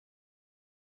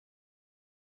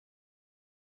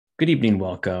Good evening,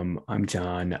 welcome. I'm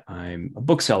John. I'm a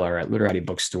bookseller at Literati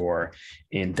Bookstore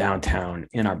in downtown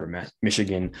Ann Arbor,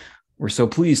 Michigan. We're so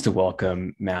pleased to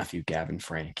welcome Matthew, Gavin,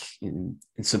 Frank in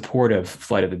support of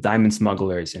Flight of the Diamond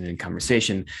Smugglers and in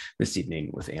conversation this evening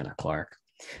with Anna Clark.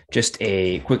 Just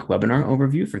a quick webinar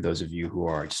overview for those of you who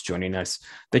are just joining us.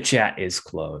 The chat is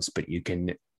closed, but you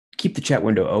can keep the chat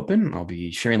window open. I'll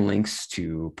be sharing links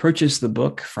to purchase the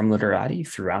book from Literati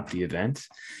throughout the event.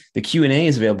 The Q&A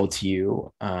is available to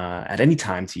you at any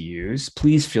time to use.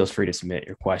 Please feel free to submit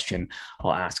your question.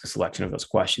 I'll ask a selection of those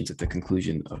questions at the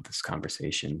conclusion of this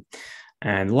conversation.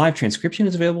 And the live transcription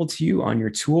is available to you on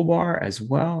your toolbar as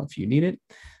well if you need it.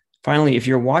 Finally, if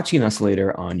you're watching us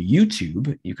later on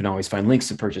YouTube, you can always find links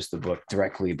to purchase the book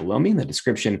directly below me in the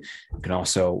description. You can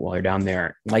also, while you're down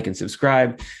there, like and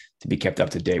subscribe to be kept up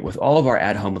to date with all of our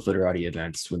At Home with Literati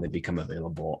events when they become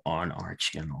available on our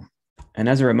channel. And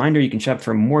as a reminder, you can shop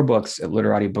for more books at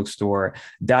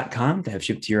literatibookstore.com to have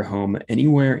shipped to your home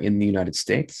anywhere in the United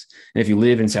States. And if you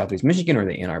live in Southeast Michigan or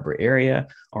the Ann Arbor area,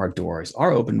 our doors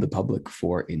are open to the public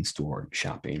for in-store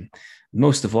shopping.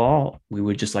 Most of all, we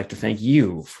would just like to thank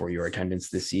you for your attendance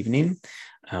this evening,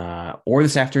 or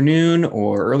this afternoon,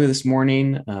 or early this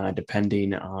morning,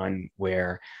 depending on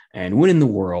where and when in the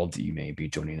world you may be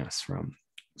joining us from.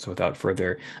 So without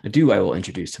further ado, I will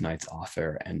introduce tonight's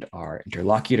author and our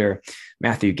interlocutor.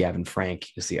 Matthew Gavin Frank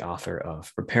is the author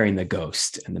of Preparing the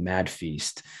Ghost and the Mad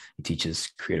Feast. He teaches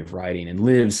creative writing and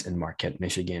lives in Marquette,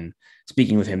 Michigan.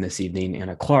 Speaking with him this evening,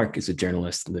 Anna Clark is a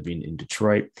journalist living in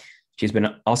Detroit. She's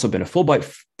also been a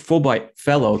Fulbright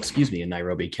fellow, in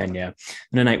Nairobi, Kenya,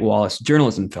 and a Knight Wallace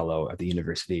Journalism Fellow at the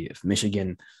University of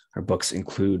Michigan. Her books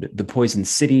include The Poison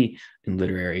City and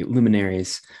Literary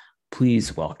Luminaries.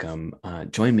 Please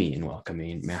join me in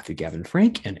welcoming Matthew Gavin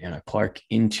Frank and Anna Clark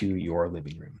into your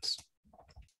living rooms.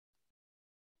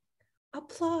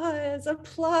 Applause. We'll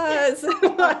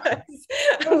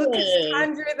just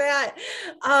conjure that.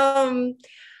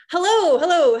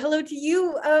 Hello to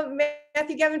you,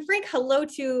 Matthew Gavin Frank. Hello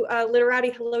to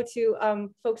Literati. Hello to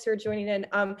folks who are joining in.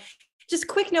 Just a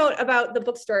quick note about the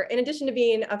bookstore. In addition to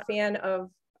being a fan of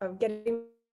getting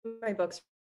my books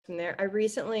from there, I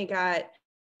recently got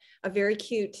a very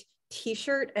cute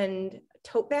t-shirt and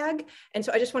tote bag. And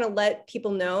so I just want to let people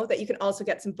know that you can also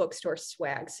get some bookstore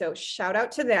swag. So shout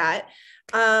out to that.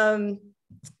 Yeah,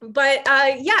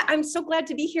 I'm so glad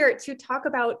to be here to talk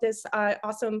about this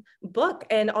awesome book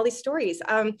and all these stories.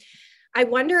 I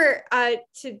wonder,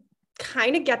 to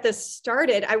kind of get this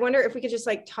started, I wonder if we could just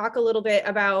talk a little bit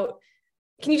about,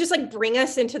 can you just bring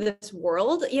us into this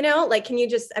world? Can you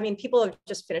just, people have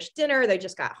just finished dinner, they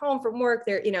just got home from work,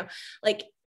 they're,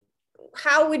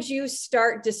 how would you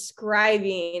start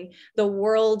describing the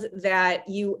world that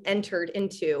you entered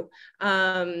into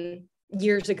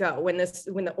years ago when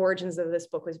the origins of this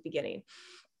book was beginning?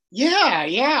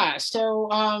 Yeah. So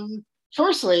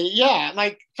firstly,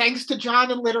 thanks to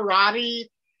John and Literati.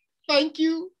 Thank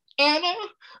you, Anna,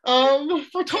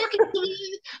 for talking to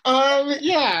me.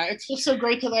 It's just so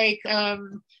great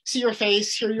to see your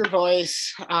face, hear your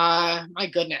voice. My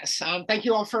goodness. Thank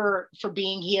you all for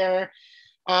being here.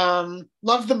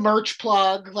 Love the merch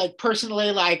plug. Personally,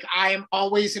 I am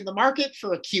always in the market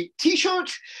for a cute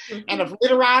t-shirt, and if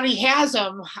Literati has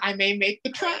them, I may make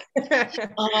the trek.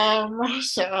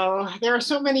 So there are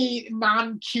so many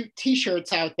non-cute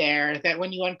t-shirts out there that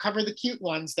when you uncover the cute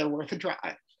ones, they're worth a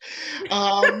drive.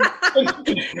 In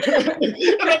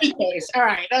any case, all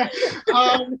right.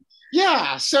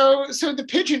 So the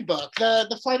Pigeon book,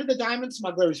 the Flight of the Diamond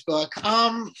Smugglers book.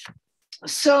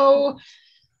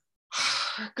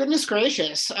 Goodness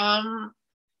gracious. In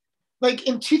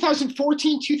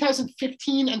 2014,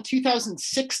 2015, and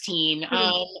 2016,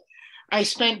 I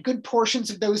spent good portions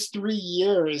of those 3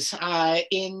 years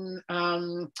in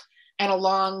and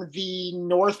along the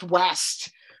northwest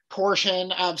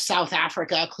portion of South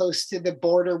Africa, close to the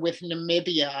border with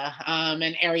Namibia,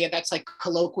 an area that's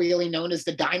colloquially known as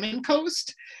the Diamond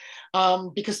Coast,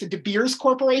 because the De Beers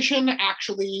Corporation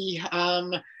actually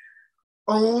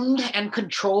owned and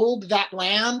controlled that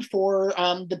land for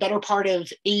the better part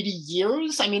of 80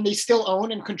 years. They still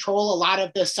own and control a lot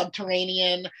of the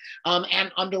subterranean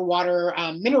and underwater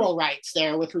mineral rights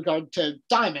there with regard to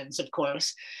diamonds, of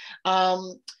course.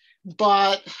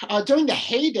 But during the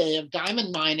heyday of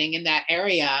diamond mining in that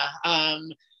area,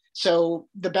 so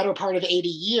the better part of 80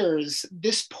 years,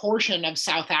 this portion of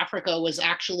South Africa was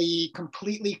actually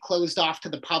completely closed off to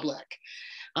the public.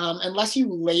 Unless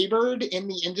you labored in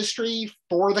the industry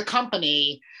for the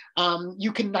company,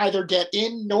 you can neither get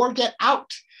in nor get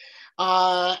out.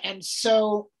 And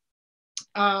so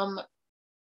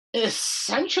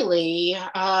essentially,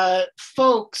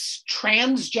 folks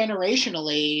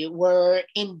transgenerationally were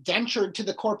indentured to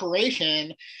the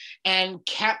corporation and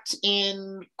kept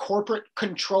in corporate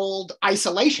controlled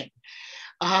isolation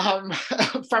um,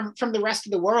 from the rest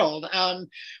of the world.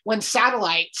 When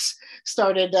satellites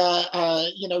started,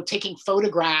 taking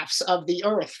photographs of the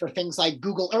Earth for things like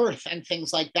Google Earth and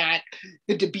things like that,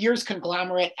 the De Beers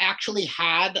conglomerate actually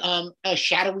had a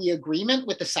shadowy agreement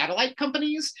with the satellite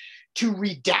companies to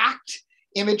redact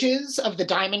images of the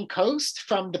Diamond Coast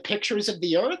from the pictures of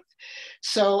the Earth.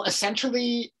 So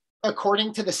essentially,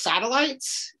 according to the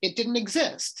satellites, it didn't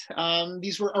exist.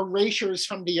 These were erasures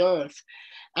from the Earth.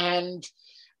 And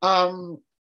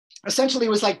essentially, it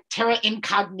was like terra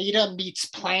incognita meets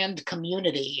planned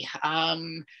community,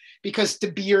 because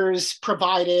De Beers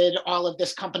provided all of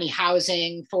this company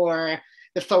housing for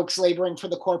the folks laboring for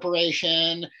the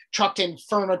corporation, trucked in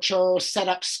furniture, set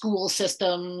up school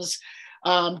systems,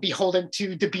 beholden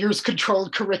to De Beers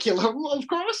controlled curriculum, of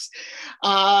course.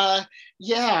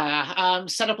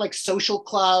 Set up like social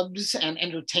clubs and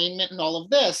entertainment and all of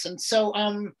this. And so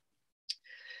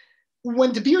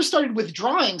when De Beers started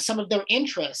withdrawing some of their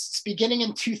interests beginning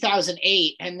in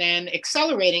 2008 and then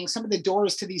accelerating some of the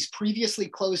doors to these previously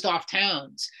closed off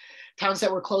towns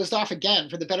that were closed off again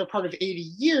for the better part of 80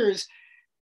 years,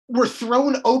 were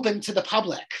thrown open to the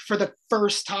public for the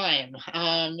first time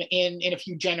in a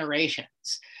few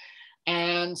generations.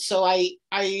 And so I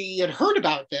had heard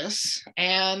about this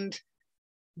and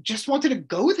just wanted to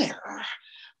go there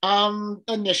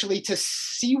initially to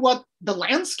see what the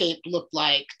landscape looked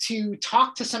like, to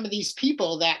talk to some of these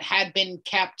people that had been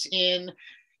kept in,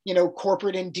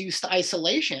 corporate induced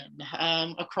isolation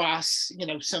across,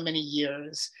 so many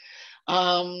years.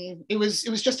 It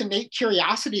was just innate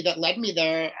curiosity that led me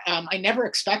there. I never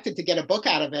expected to get a book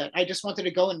out of it. I just wanted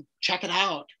to go and check it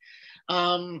out.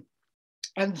 And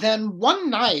then one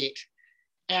night,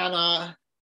 Anna,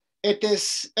 at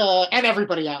this and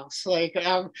everybody else,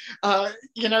 in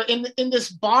this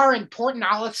bar in Port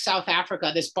Nolloth, South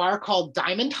Africa, this bar called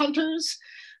Diamond Hunters.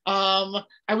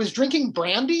 I was drinking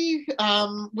brandy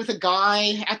with a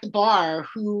guy at the bar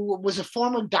who was a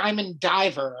former diamond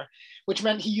diver, which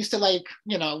meant he used to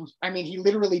he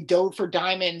literally dove for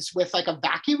diamonds with like a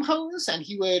vacuum hose, and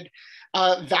he would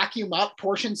vacuum up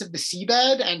portions of the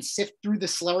seabed and sift through the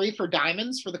slurry for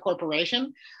diamonds for the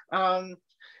corporation.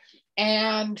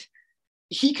 And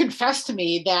he confessed to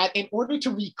me that in order to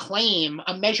reclaim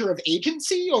a measure of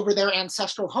agency over their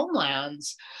ancestral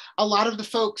homelands, a lot of the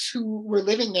folks who were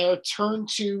living there turned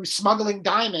to smuggling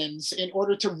diamonds in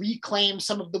order to reclaim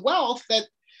some of the wealth that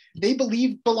they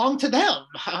believed belonged to them,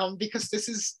 because this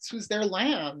was their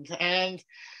land. And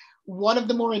one of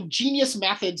the more ingenious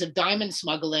methods of diamond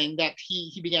smuggling that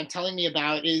he began telling me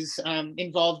about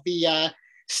involved the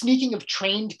sneaking of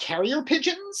trained carrier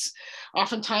pigeons,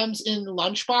 oftentimes in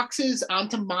lunchboxes,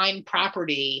 onto mine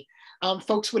property.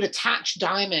 Folks would attach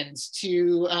diamonds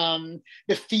to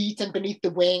the feet and beneath the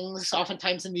wings,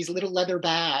 oftentimes in these little leather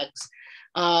bags,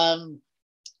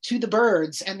 to the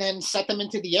birds, and then set them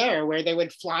into the air where they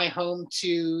would fly home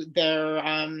to their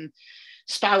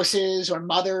spouses or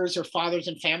mothers or fathers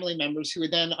and family members, who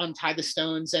would then untie the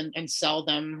stones and sell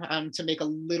them to make a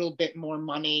little bit more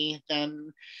money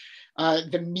than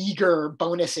the meager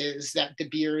bonuses that De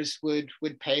Beers would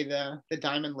pay the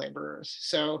diamond laborers.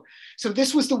 So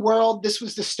this was the world, this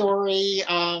was the story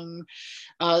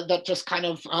that just kind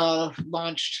of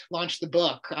launched the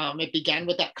book. It began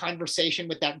with that conversation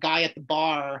with that guy at the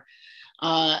bar,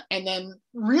 and then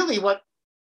really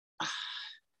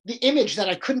the image that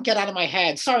I couldn't get out of my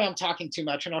head. Sorry, I'm talking too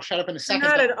much, and I'll shut up in a second.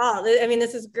 Not at all. I mean,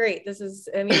 this is great. This is,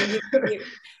 I mean,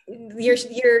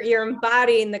 you're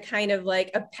embodying the kind of like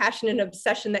a passion and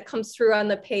obsession that comes through on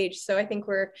the page. So I think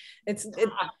it's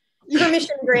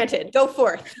permission granted. Go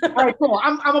forth. All right, cool.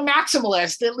 I'm a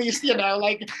maximalist, at least,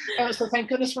 so thank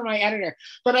goodness for my editor.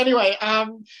 But anyway,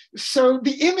 so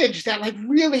the image that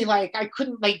really I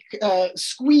couldn't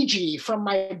squeegee from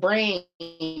my brain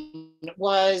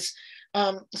was,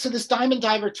 so this diamond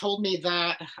diver told me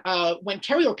that when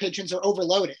carrier pigeons are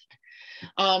overloaded,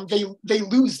 they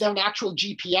lose their natural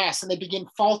GPS and they begin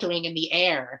faltering in the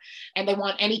air, and they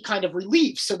want any kind of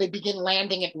relief, so they begin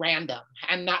landing at random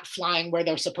and not flying where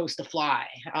they're supposed to fly,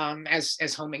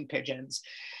 as homing pigeons.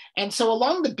 And so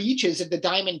along the beaches of the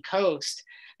Diamond Coast,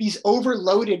 these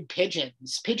overloaded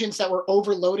pigeons that were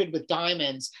overloaded with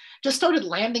diamonds, just started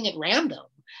landing at random.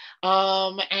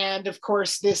 And of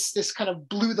course, this kind of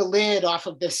blew the lid off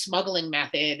of this smuggling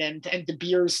method, and De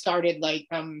Beers started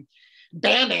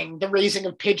banning the raising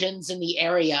of pigeons in the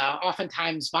area,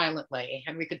 oftentimes violently.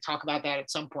 And we could talk about that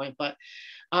at some point. But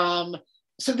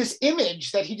so this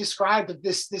image that he described of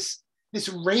this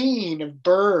rain of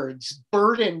birds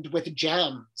burdened with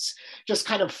gems just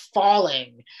kind of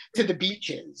falling to the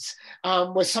beaches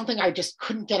was something I just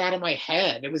couldn't get out of my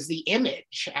head. It was the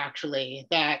image actually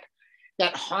that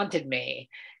haunted me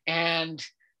and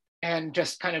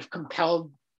just kind of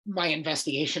compelled my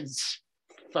investigations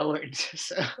forward.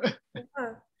 So.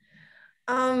 Yeah.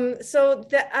 So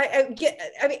that I get,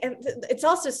 I mean, it's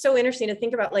also so interesting to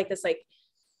think about like this, like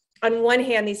on one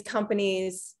hand, these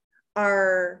companies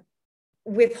are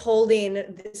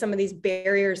withholding some of these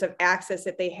barriers of access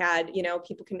that they had, you know,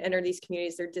 people can enter these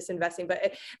communities, they're disinvesting,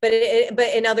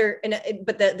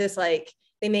 this like,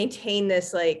 they maintain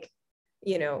this like,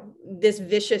 you know, this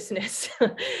viciousness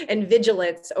and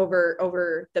vigilance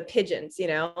over the pigeons, you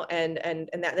know, and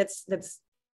that's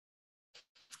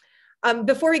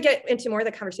before we get into more of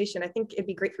the conversation, I think it'd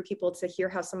be great for people to hear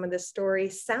how some of this story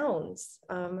sounds.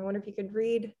 I wonder if you could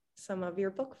read some of your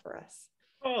book for us.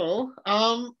 Oh,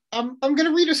 I'm going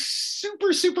to read a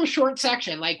super, super short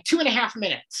section, like 2.5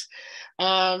 minutes,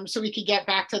 so we could get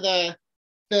back to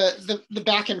the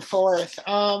back and forth.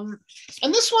 And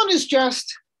this one is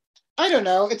just, I don't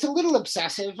know, it's a little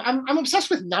obsessive. I'm obsessed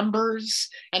with numbers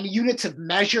and units of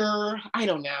measure. I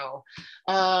don't know.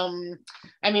 I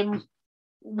mean,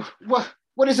 what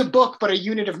is a book but a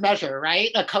unit of measure,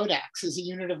 right? A codex is a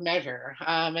unit of measure,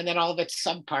 and then all of its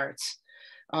subparts,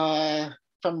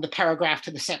 from the paragraph to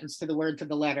the sentence to the word to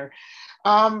the letter.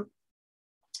 But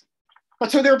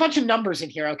so there are a bunch of numbers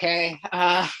in here, okay?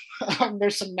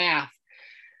 There's some math.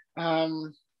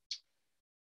 All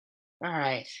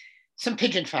right, some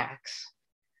pigeon facts.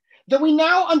 Though we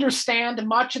now understand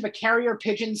much of a carrier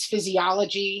pigeon's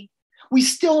physiology, we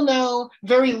still know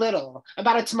very little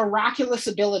about its miraculous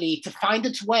ability to find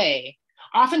its way,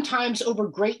 oftentimes over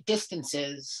great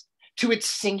distances, to its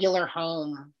singular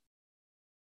home.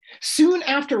 Soon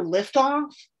after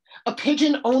liftoff, a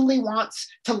pigeon only wants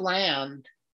to land,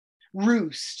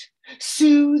 roost,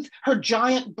 soothe her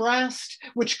giant breast,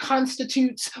 which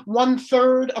constitutes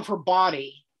 1/3 of her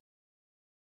body.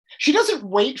 She doesn't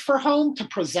wait for home to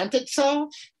present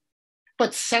itself,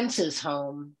 but senses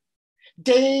home.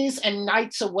 Days and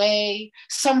nights away,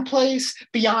 someplace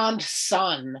beyond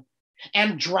sun,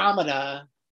 Andromeda,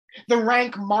 the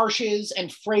rank marshes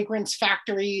and fragrance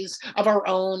factories of our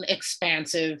own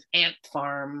expansive ant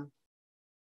farm.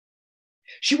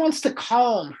 She wants to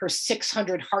calm her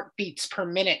 600 heartbeats per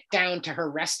minute down to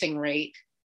her resting rate,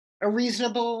 a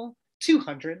reasonable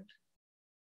 200.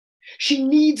 She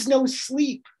needs no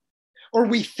sleep, or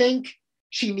we think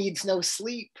she needs no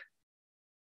sleep.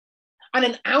 On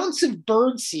an ounce of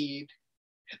birdseed,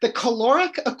 the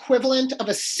caloric equivalent of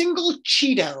a single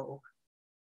Cheeto,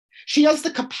 she has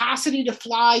the capacity to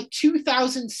fly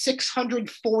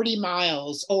 2,640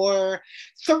 miles or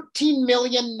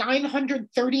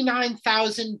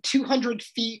 13,939,200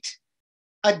 feet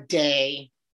a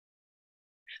day.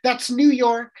 That's New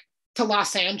York to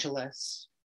Los Angeles.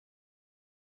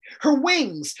 Her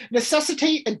wings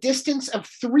necessitate a distance of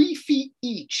 3 feet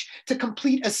each to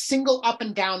complete a single up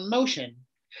and down motion.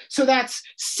 So that's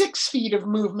 6 feet of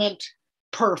movement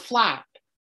per flap.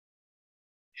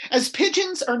 As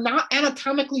pigeons are not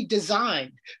anatomically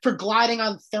designed for gliding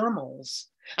on thermals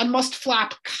and must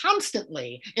flap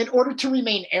constantly in order to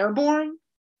remain airborne,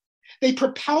 they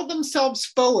propel themselves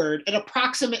forward at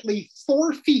approximately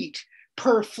 4 feet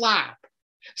per flap.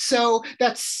 So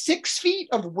that's 6 feet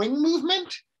of wing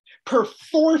movement per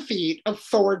 4 feet of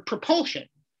forward propulsion.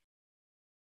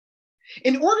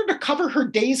 In order to cover her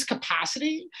day's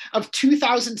capacity of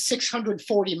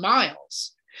 2,640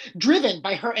 miles, driven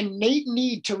by her innate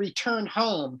need to return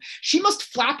home, she must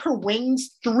flap her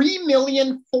wings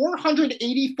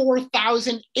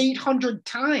 3,484,800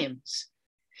 times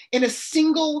in a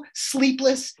single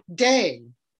sleepless day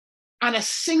on a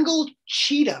single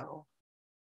Cheeto.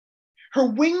 Her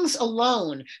wings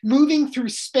alone, moving through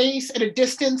space at a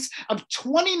distance of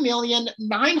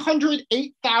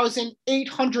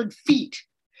 20,908,800 feet.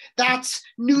 That's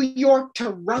New York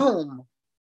to Rome.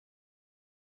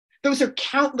 Those are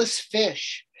countless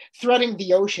fish threading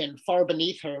the ocean far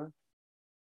beneath her.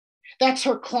 That's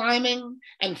her climbing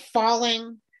and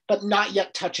falling, but not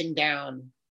yet touching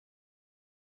down.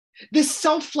 This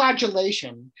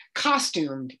self-flagellation,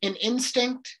 costumed in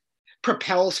instinct,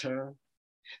 propels her.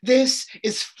 This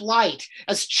is flight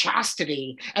as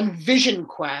chastity and vision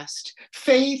quest,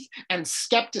 faith and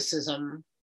skepticism.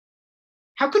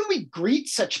 How can we greet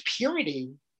such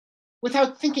purity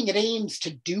without thinking it aims to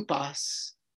dupe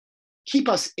us, keep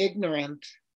us ignorant?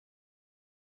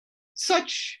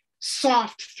 Such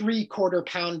soft 3/4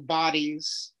 pound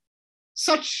bodies,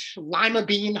 such lima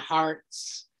bean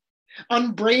hearts,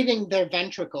 unbraiding their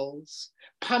ventricles,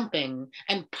 pumping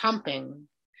and pumping.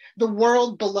 The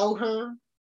world below her,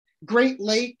 Great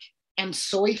Lake and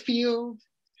soy field,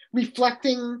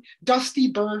 reflecting dusty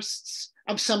bursts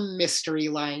of some mystery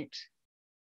light.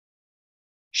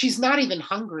 She's not even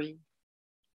hungry.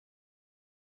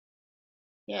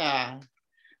 Yeah.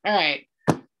 All right.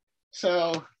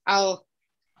 So I'll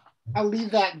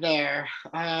leave that there.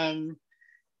 That's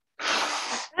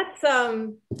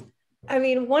I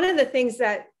mean, one of the things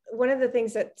that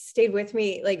stayed with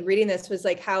me, like reading this, was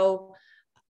like how,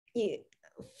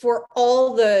 for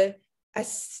all the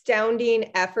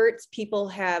astounding efforts people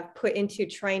have put into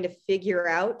trying to figure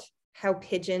out how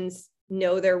pigeons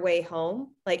know their way home,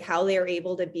 like how they're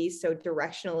able to be so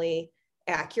directionally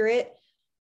accurate,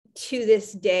 to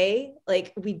this day,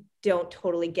 like we don't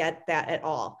totally get that at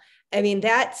all. I mean,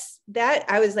 that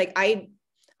I was like, I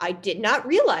did not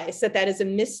realize that is a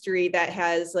mystery that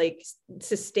has like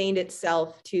sustained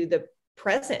itself to the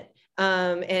present,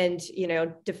 and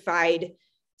defied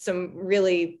some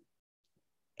really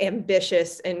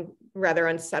ambitious and rather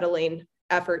unsettling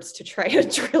efforts to try to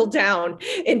drill down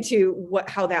into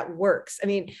how that works. I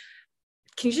mean,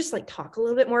 can you just like talk a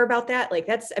little bit more about that? Like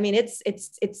that's, I mean, it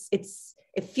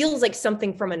feels like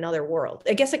something from another world.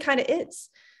 I guess it kind of is.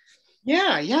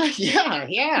 Yeah.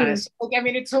 So, I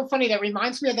mean, it's so funny. That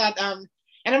reminds me of that, and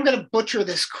I'm going to butcher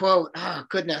this quote. Oh,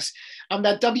 goodness.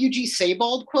 That W.G.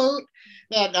 Sebald quote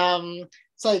that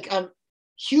it's like,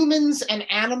 humans and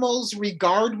animals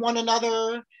regard one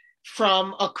another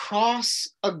from across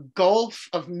a gulf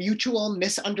of mutual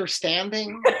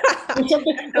misunderstanding.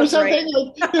 or something.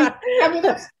 Like, I mean,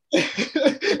 that's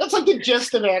like the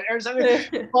gist of it or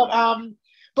something.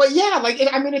 But yeah, like,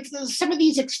 I mean, it's some of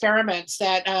these experiments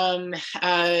that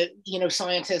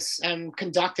scientists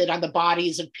conducted on the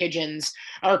bodies of pigeons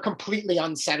are completely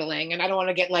unsettling, and I don't want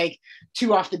to get like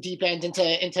too off the deep end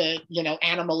into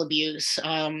animal abuse,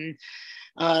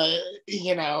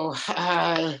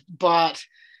 but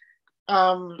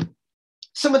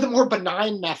some of the more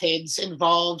benign methods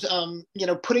involved,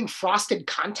 putting frosted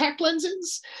contact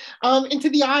lenses into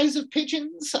the eyes of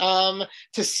pigeons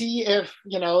to see if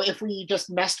we just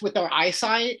messed with their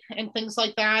eyesight and things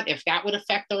like that, if that would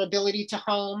affect their ability to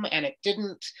home, and it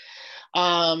didn't.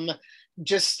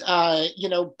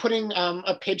 Putting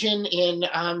a pigeon in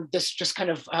this just kind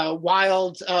of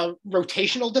wild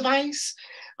rotational device,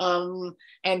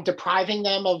 and depriving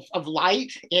them of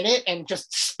light in it and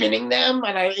just spinning them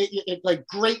at like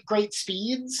great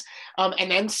speeds, and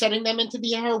then setting them into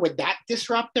the air. Would that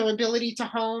disrupt their ability to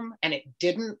home? And it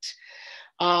didn't.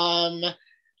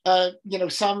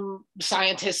 Some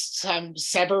scientists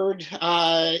severed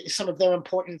some of their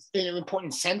important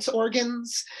sense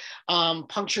organs,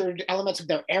 punctured elements of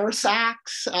their air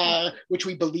sacs, which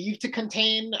we believe to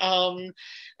contain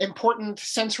important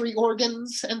sensory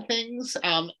organs and things.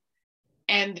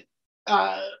 And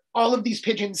all of these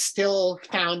pigeons still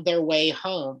found their way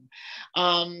home.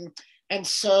 And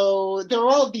so there are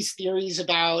all of these theories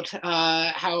about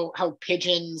how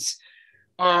pigeons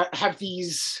have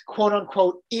these quote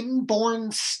unquote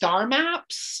inborn star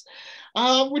maps,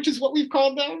 which is what we've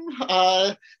called them,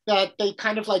 that they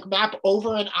kind of like map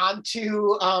over and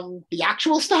onto the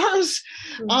actual stars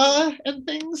and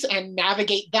things, and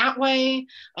navigate that way.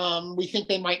 We think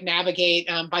they might navigate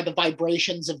by the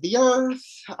vibrations of the earth,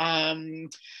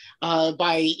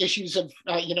 by issues of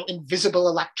invisible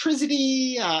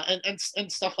electricity,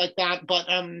 and stuff like that. But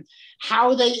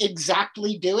how they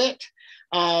exactly do it,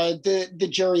 the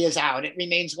jury is out. It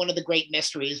remains one of the great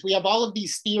mysteries. We have all of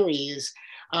these theories,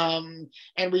 and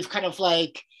we've kind of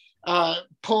like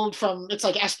pulled from, it's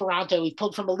like Esperanto, we've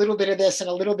pulled from a little bit of this and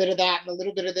a little bit of that and a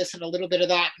little bit of this and a little bit of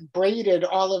that, and braided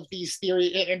all of these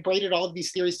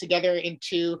theories together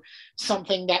into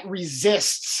something that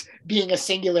resists being a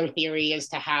singular theory as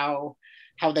to how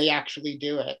they actually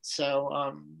do it.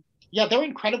 So yeah, they're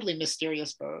incredibly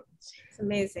mysterious birds. It's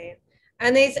amazing.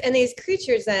 And these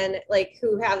creatures then, like,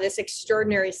 who have this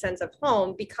extraordinary sense of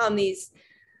home, become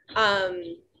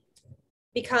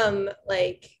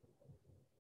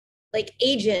like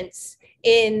agents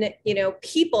in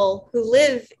people who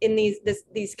live in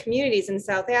these communities in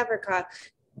South Africa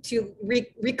to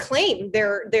reclaim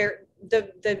the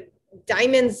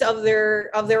diamonds of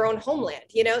their own homeland.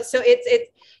 So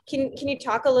can you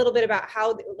talk a little bit about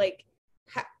how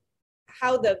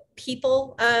the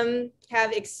people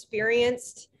have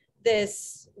experienced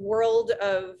this world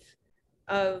of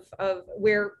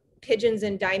where pigeons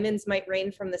and diamonds might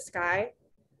rain from the sky?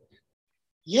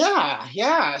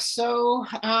 Yeah. So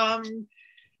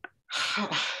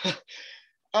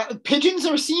pigeons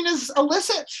are seen as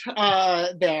illicit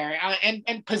there,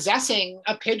 and possessing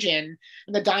a pigeon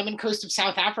in the Diamond Coast of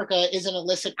South Africa is an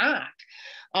illicit act.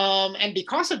 And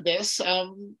because of this, uh,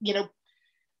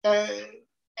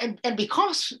 and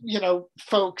because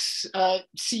folks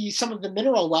see some of the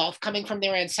mineral wealth coming from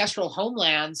their ancestral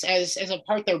homelands as a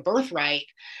part of their birthright,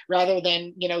 rather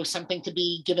than something to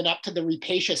be given up to the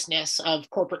rapaciousness of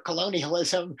corporate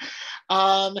colonialism,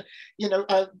 a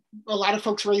lot of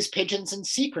folks raise pigeons in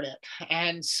secret,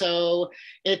 and so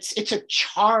it's a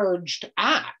charged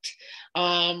act.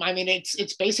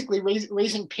 It's basically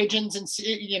raising pigeons, and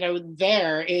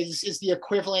there is the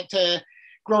equivalent to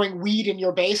growing weed in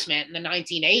your basement in the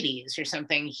 1980s or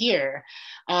something here,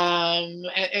 and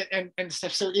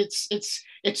stuff. So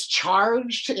it's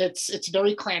charged. It's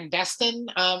very clandestine,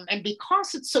 and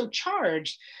because it's so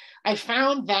charged, I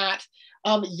found that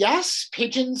yes,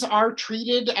 pigeons are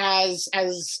treated as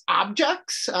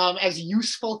objects, as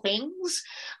useful things,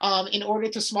 in order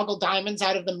to smuggle diamonds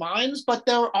out of the mines, but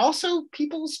they're also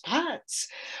people's pets.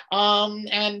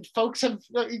 And folks have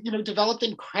developed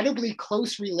incredibly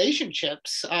close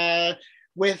relationships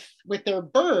with their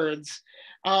birds,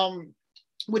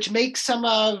 which makes some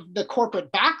of the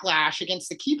corporate backlash against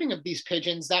the keeping of these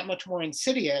pigeons that much more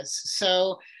insidious.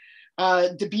 So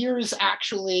De Beers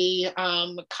actually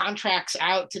contracts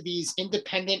out to these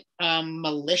independent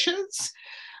militias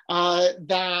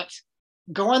that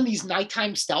go on these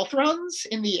nighttime stealth runs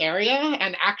in the area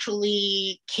and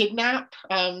actually kidnap.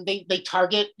 They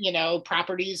target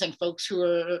properties and folks who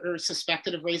are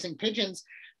suspected of raising pigeons.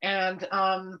 And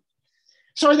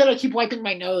sorry that I keep wiping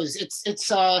my nose.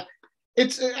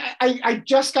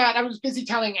 I was busy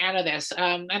telling Anna this,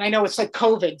 and I know it's like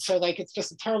COVID, so like it's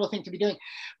just a terrible thing to be doing,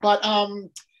 but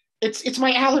it's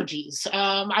my allergies.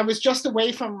 I was just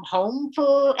away from home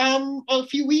for a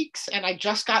few weeks, and I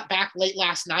just got back late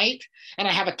last night, and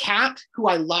I have a cat who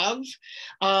I love,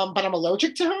 but I'm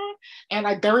allergic to her, and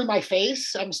I bury my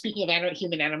face. I'm speaking of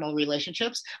human-animal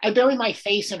relationships. I bury my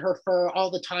face in her fur all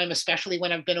the time, especially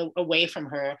when I've been away from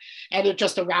her, and it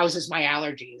just arouses my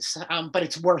allergies. But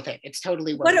it's worth it. It's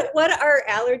totally worth it. What are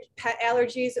pet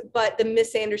allergies but the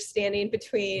misunderstanding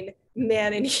between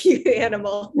man and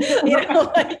animal? It's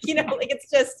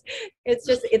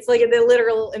like the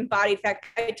literal embodied fact.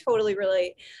 I totally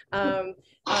relate. My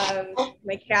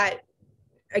cat,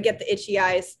 I get the itchy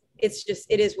eyes. It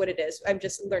is what it is. I've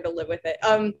just learned to live with it.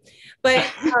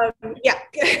 Yeah.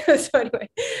 So anyway,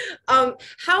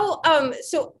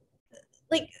 so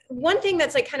like one thing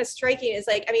that's like kind of striking is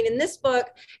like, I mean, in this book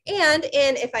and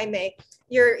in, if I may,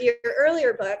 your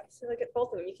earlier book, so look at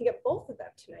both of them. You can get both of them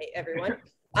tonight, everyone.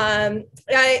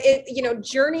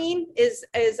 Journeying is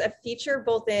a feature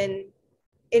both in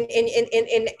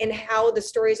how the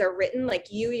stories are written,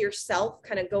 like you yourself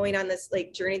kind of going on this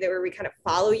like journey where we kind of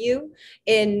follow you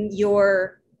in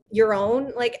your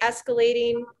own like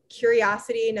escalating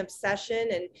curiosity and obsession,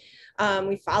 and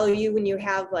we follow you when you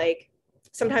have like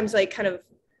sometimes like kind of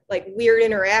like weird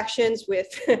interactions with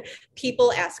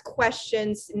people, ask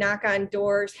questions, knock on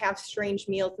doors, have strange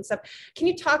meals and stuff. Can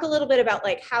you talk a little bit about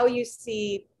like how you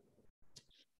see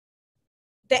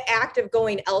the act of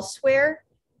going elsewhere,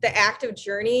 the act of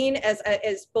journeying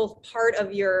as both part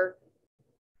of the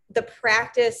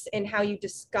practice and how you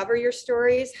discover your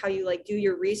stories, how you like do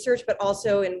your research, but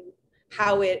also in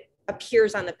how it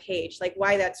appears on the page, like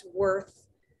why that's worth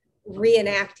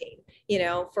reenacting,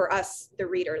 for us, the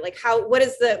reader? Like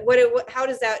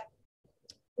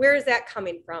where is that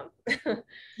coming from?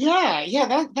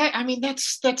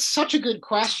 That's such a good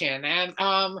question, and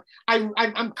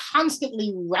I'm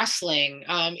constantly wrestling,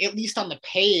 at least on the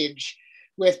page,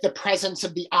 with the presence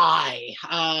of the I,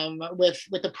 with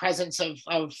the presence of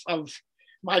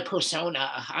my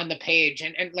persona on the page,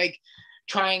 and like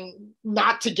trying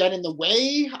not to get in the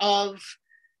way of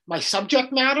my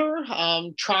subject matter,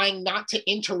 trying not to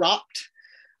interrupt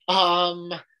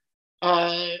the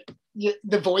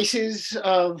voices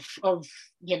of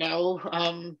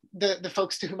the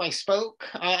folks to whom I spoke,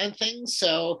 and things.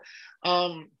 So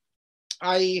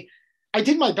I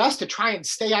did my best to try and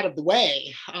stay out of the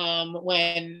way,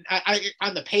 when I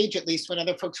on the page, at least, when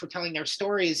other folks were telling their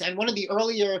stories. And one of the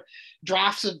earlier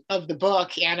drafts of the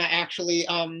book, Anna, actually,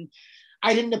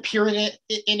 I didn't appear in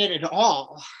it at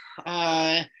all.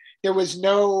 There was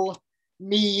no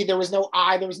me, there was no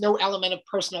I, there was no element of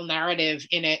personal narrative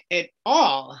in it at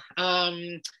all.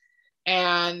 And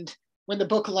when the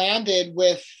book landed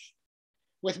with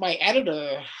my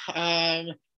editor,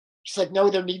 she's like,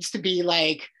 no, there needs to be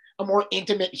like a more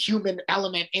intimate human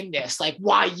element in this. Like,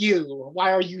 why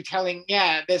are you telling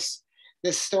this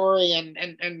story,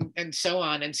 and so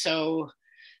on. And so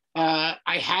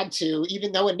I had to,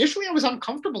 even though initially I was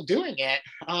uncomfortable doing it.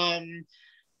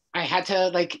 I had to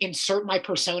like insert my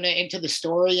persona into the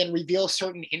story and reveal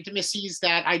certain intimacies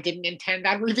that I didn't intend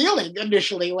on revealing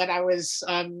initially when I was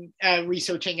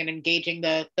researching and engaging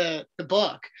the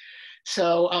book.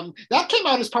 So that came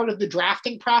out as part of the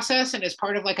drafting process and as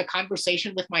part of like a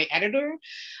conversation with my editor.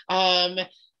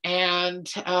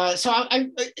 It's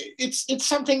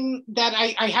something that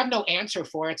I have no answer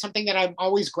for. It's something that I'm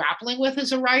always grappling with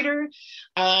as a writer.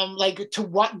 Like, to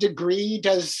what degree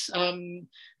does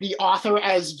the author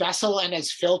as vessel and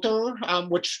as filter,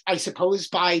 which I suppose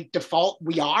by default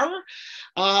we are,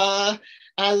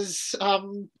 as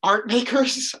art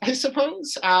makers, I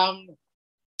suppose.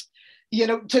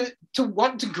 To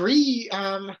what degree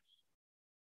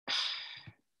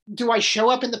do I show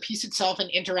up in the piece itself and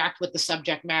interact with the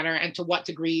subject matter, and to what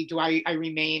degree do I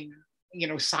remain,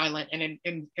 silent and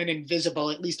invisible,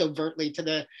 at least overtly, to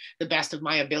the best of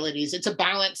my abilities? It's a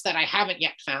balance that I haven't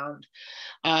yet found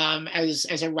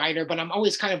as a writer, but I'm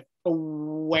always kind of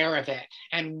aware of it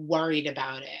and worried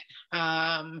about it,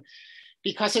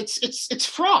 because it's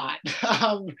fraught.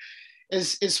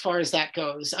 As far as that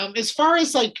goes. As far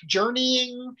as like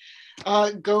journeying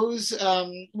goes,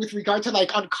 with regard to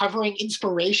like uncovering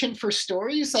inspiration for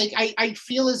stories, like I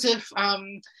feel as if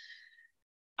I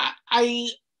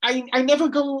never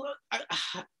go.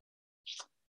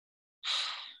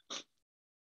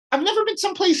 I've never been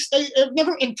someplace. I've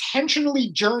never intentionally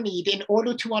journeyed in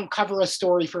order to uncover a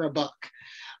story for a book.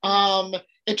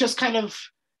 It just kind of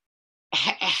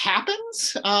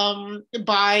happens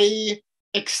by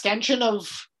extension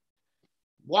of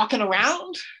walking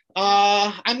around.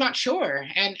 I'm not sure,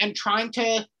 and trying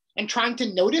to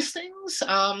notice things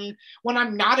when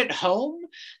I'm not at home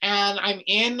and I'm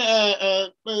in a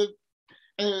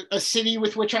city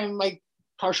with which I'm like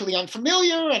partially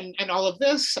unfamiliar, and all of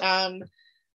this.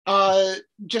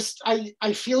 Just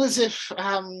I feel as if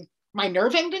my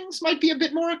nerve endings might be a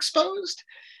bit more exposed,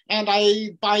 and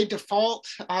I by default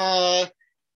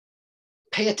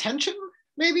pay attention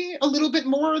maybe a little bit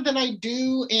more than I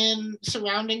do in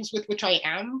surroundings with which I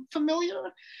am familiar,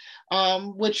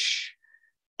 which,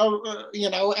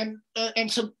 and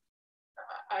so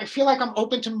I feel like I'm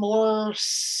open to more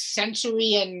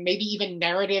sensory and maybe even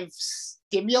narrative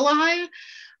stimuli,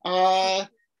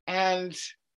 and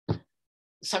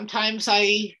sometimes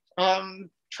I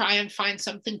try and find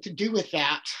something to do with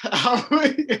that,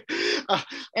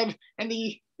 and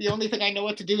the only thing I know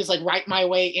what to do is like write my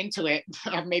way into it,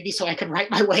 maybe so I can write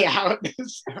my way out.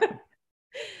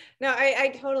 No,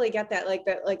 I totally get that, like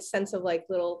that, like sense of like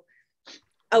little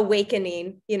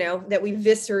awakening, that we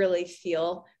viscerally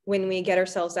feel when we get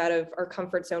ourselves out of our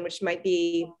comfort zone, which might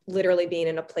be literally being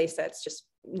in a place that's just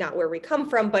not where we come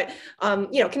from, but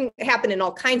can happen in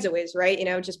all kinds of ways, right?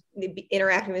 Just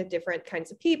interacting with different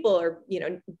kinds of people, or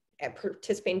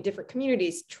participating in different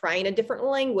communities, trying a different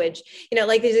language,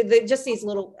 like just these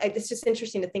little, it's just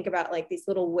interesting to think about like these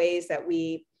little ways that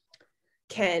we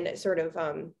can sort of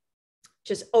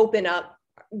just open up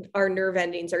our nerve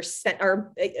endings,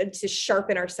 to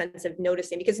sharpen our sense of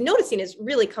noticing, because noticing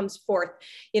really comes forth,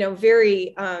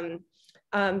 very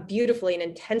beautifully and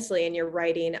intensely in your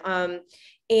writing.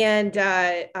 And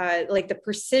like the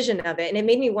precision of it. And it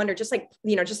made me wonder, just like,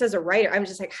 just as a writer, I'm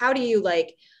just like, how do you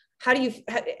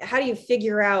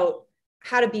figure out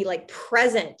how to be like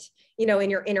present, in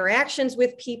your interactions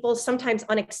with people, sometimes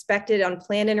unexpected,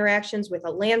 unplanned interactions with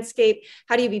a landscape?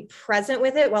 How do you be present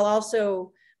with it while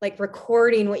also like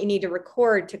recording what you need to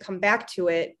record to come back to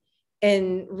it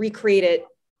and recreate it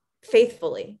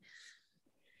faithfully?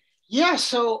 Yeah,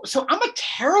 so I'm a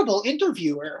terrible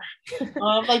interviewer,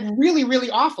 like really, really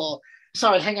awful.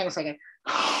 Sorry, hang on a second.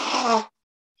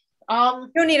 You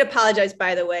don't need to apologize,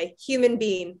 by the way. Human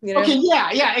being, Okay,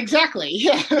 yeah, exactly.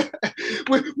 Yeah,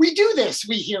 we do this,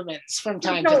 we humans, from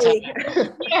time to time.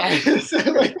 Yeah. So,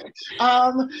 like,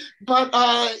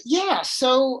 yeah.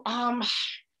 So I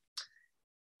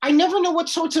never know what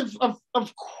sorts of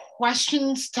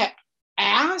questions to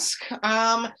ask.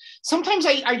 Sometimes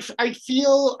I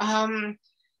feel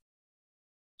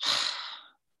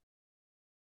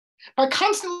by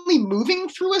constantly moving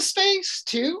through a space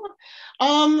too,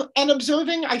 and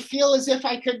observing, I feel as if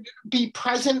I could be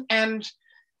present and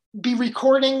be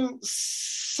recording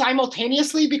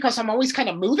simultaneously, because I'm always kind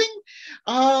of moving,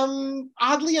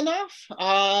 oddly enough.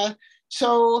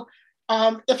 So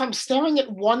if I'm staring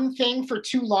at one thing for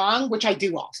too long, which I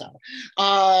do also,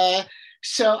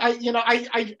 So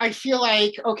I feel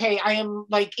like, okay, I am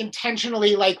like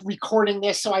intentionally like recording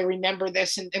this so I remember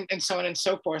this, and so on and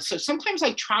so forth. So sometimes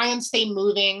I try and stay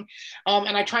moving,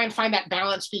 and I try and find that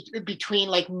balance between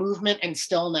like movement and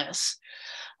stillness.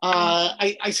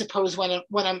 I suppose when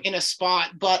I'm in a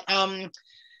spot, but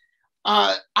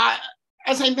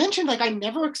as I mentioned, like I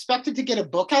never expected to get a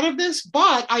book out of this,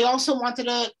 but I also wanted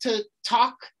to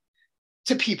talk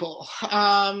to people,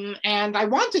 and I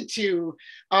wanted to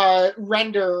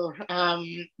render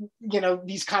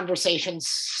these conversations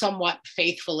somewhat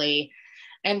faithfully.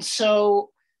 And so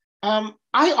I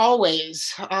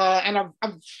always, and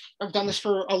I've done this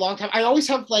for a long time, I always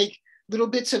have like little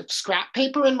bits of scrap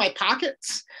paper in my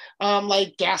pockets,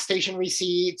 like gas station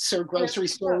receipts or grocery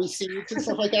store receipts and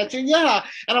stuff like that too. Yeah,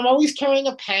 and I'm always carrying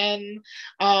a pen,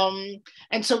 and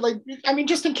so like, I mean,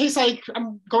 just in case like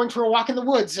I'm going for a walk in the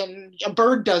woods and a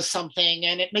bird does something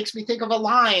and it makes me think of a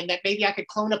line that maybe I could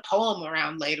clone a poem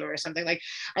around later or something. Like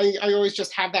I always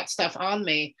just have that stuff on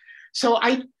me. So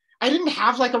I didn't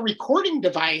have like a recording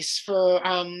device for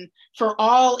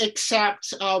all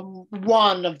except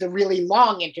one of the really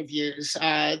long interviews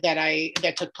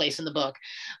that took place in the book.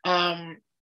 And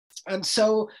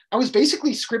so I was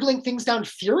basically scribbling things down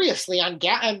furiously on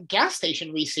gas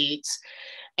station receipts.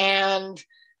 And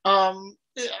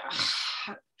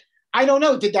I don't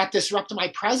know, did that disrupt my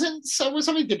presence or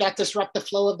something? Did that disrupt the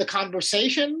flow of the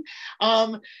conversation?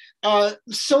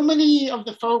 So many of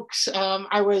the folks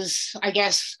I was, I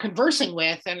guess, conversing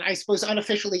with, and I suppose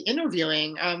unofficially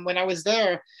interviewing when I was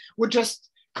there, would just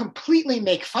completely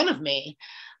make fun of me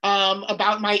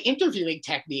about my interviewing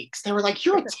techniques. They were like,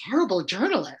 "You're a terrible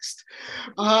journalist."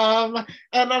 And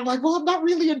I'm like, "Well, I'm not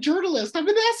really a journalist. I'm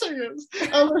an essayist,"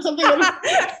 or something.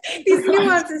 These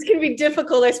nuances can be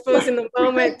difficult, I suppose, in the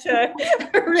moment to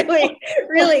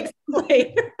really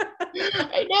explain.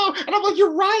 I know. And I'm like,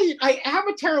 "You're right. I am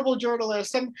a terrible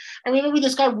journalist." And I remember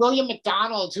this guy, William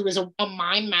McDonald, who was a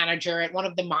mine manager at one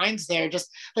of the mines there,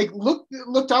 just like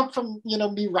looked up from,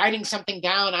 me writing something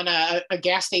down on a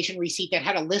gas station receipt that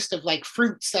had a list of like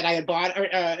fruits that I had bought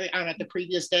on it the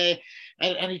previous day.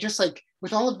 And he just like,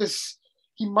 with all of this,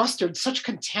 he mustered such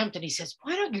contempt, and he says,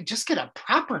 "Why don't you just get a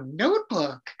proper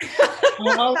notebook?"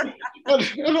 and all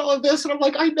of this. And I'm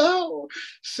like, I know.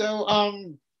 So,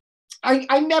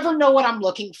 I never know what I'm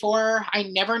looking for. I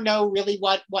never know really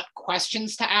what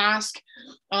questions to ask.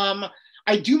 I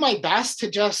do my best to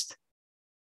just,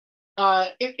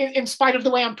 in spite of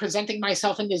the way I'm presenting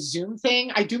myself in this Zoom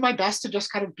thing, I do my best to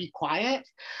just kind of be quiet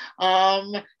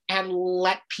and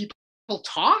let people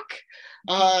talk,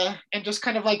 and just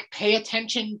kind of like pay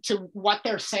attention to what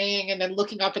they're saying, and then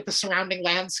looking up at the surrounding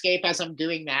landscape as I'm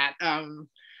doing that.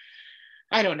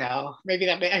 I don't know. Maybe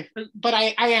but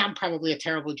I am probably a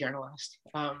terrible journalist.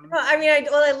 Well, I mean,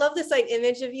 I love this like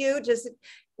image of you just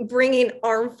bringing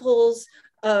armfuls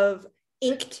of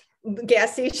inked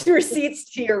gas station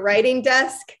receipts to your writing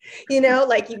desk.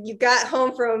 Like you got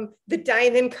home from the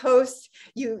Diamond Coast,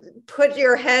 you put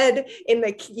your head in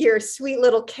your sweet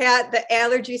little cat, the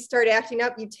allergies start acting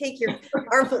up, you take your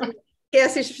armful of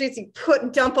gas station receipts, you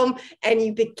dump them, and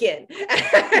you begin.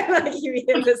 Like you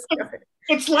begin this story.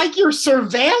 It's like you're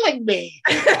surveilling me.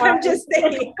 I'm just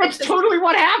saying. That's totally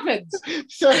what happens.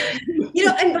 So,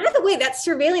 and by the way, that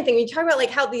surveilling thing, you talk about like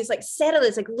how these like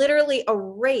satellites like literally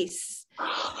erase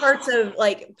parts of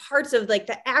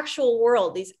the actual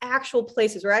world, these actual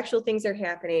places where actual things are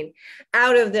happening,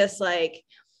 out of this like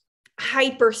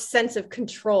hyper sense of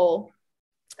control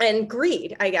and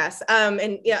greed, I guess,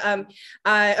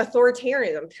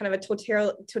 authoritarianism, kind of a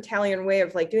totalitarian way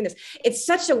of like doing this.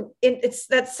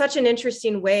 That's such an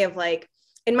interesting way of like,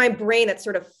 in my brain, that's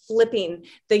sort of flipping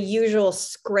the usual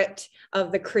script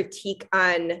of the critique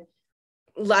on a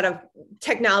lot of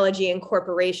technology and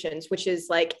corporations, which is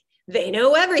like, they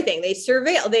know everything, they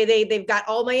surveil, they've got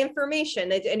all my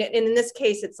information. And in this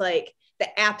case, it's like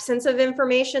the absence of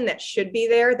information that should be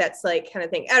there. That's like kind of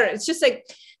thing. I don't know. It's just like,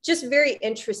 just very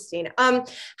interesting.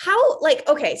 How like,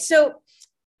 okay. So,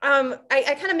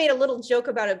 I kind of made a little joke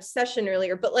about obsession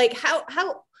earlier, but like how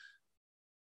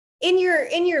in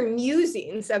your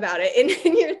musings about it,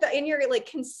 in your like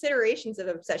considerations of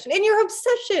obsession, in your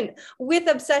obsession with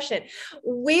obsession,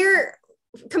 where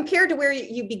compared to where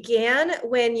you began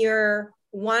when your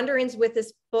wanderings with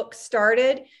this book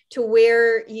started to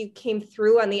where you came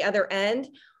through on the other end,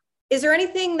 is there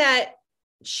anything that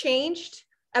changed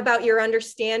about your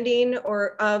understanding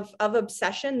of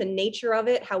obsession, the nature of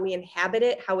it, how we inhabit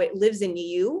it, how it lives in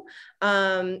you,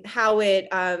 how it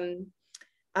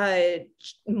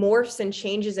morphs and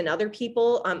changes in other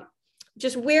people?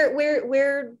 Just where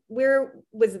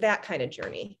was that kind of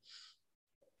journey?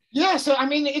 Yeah, so I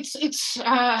mean, it's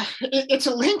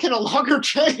a link in a longer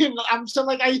chain. So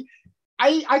like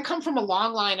I come from a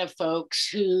long line of folks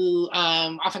who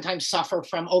oftentimes suffer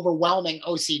from overwhelming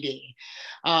OCD,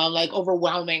 like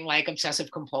overwhelming like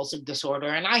obsessive compulsive disorder,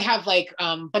 and I have like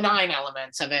benign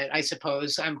elements of it, I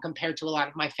suppose, compared to a lot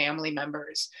of my family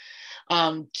members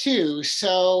too.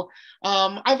 So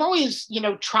I've always,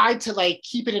 tried to like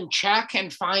keep it in check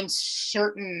and find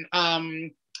certain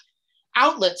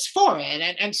outlets for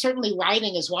it, and certainly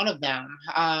writing is one of them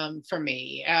for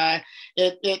me.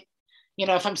 It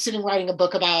if I'm sitting writing a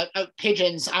book about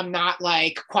pigeons, I'm not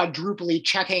like quadruply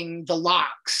checking the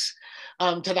locks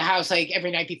to the house like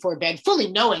every night before bed,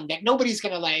 fully knowing that nobody's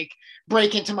gonna like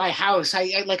break into my house.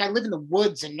 I live in the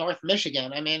woods in North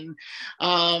Michigan. I mean,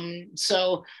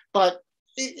 so but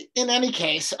in any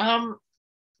case, I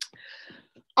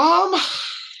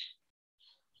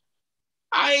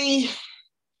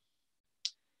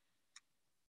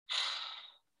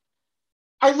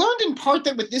I learned in part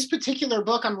that with this particular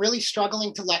book, I'm really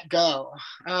struggling to let go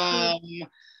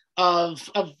of,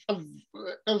 of, of,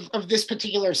 of this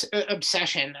particular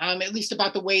obsession, at least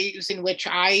about the ways in which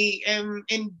I am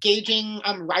engaging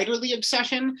writerly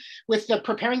obsession with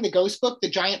preparing the ghost book, the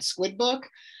giant squid book.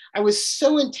 I was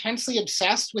so intensely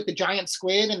obsessed with the giant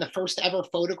squid and the first ever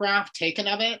photograph taken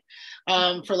of it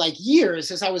for like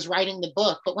years as I was writing the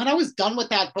book. But when I was done with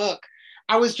that book,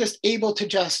 I was just able to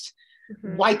just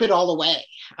wipe it all away,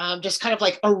 just kind of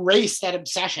like erase that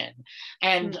obsession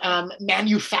and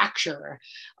manufacture,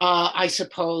 I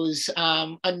suppose,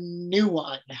 a new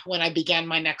one when I began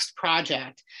my next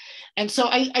project. And so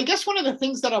I guess one of the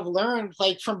things that I've learned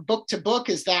like from book to book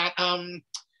is that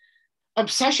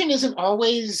obsession isn't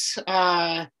always,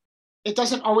 it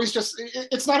doesn't always just,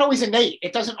 it's not always innate.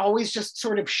 It doesn't always just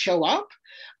sort of show up.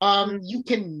 You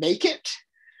can make it.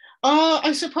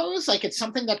 I suppose like it's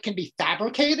something that can be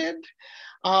fabricated,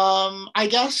 I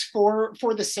guess, for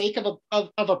the sake of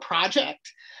a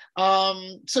project.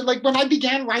 So like when I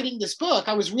began writing this book,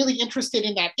 I was really interested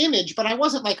in that image, but I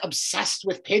wasn't like obsessed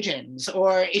with pigeons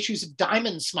or issues of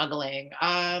diamond smuggling.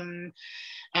 And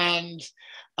and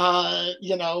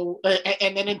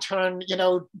then in turn,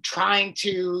 trying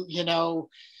to,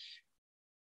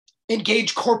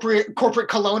 engage corporate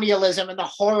colonialism and the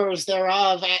horrors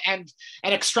thereof, and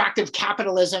extractive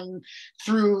capitalism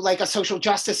through like a social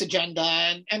justice agenda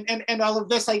and all of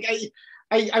this. Like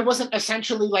I wasn't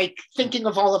essentially like thinking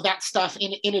of all of that stuff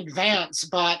in advance,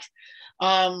 but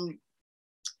I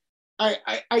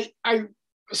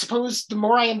suppose the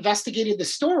more I investigated the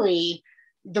story,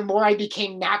 the more I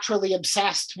became naturally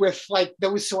obsessed with like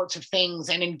those sorts of things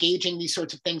and engaging these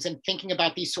sorts of things and thinking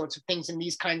about these sorts of things in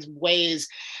these kinds of ways.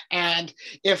 And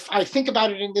if I think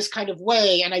about it in this kind of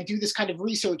way and I do this kind of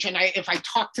research and if I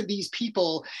talk to these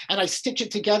people and I stitch it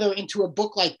together into a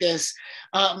book like this,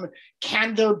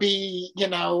 can there be,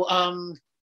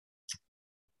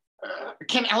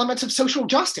 can elements of social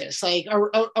justice like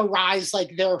arise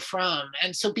like therefrom?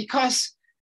 And so because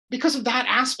of that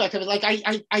aspect of it, like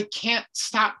I can't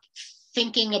stop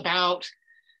thinking about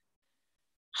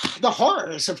the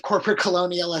horrors of corporate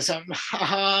colonialism,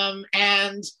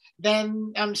 and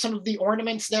then some of the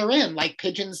ornaments therein, like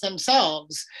pigeons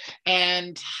themselves,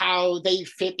 and how they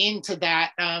fit into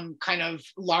that kind of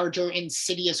larger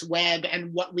insidious web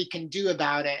and what we can do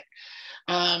about it.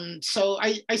 So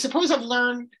I suppose I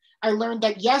learned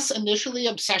that yes, initially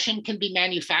obsession can be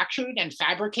manufactured and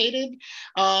fabricated,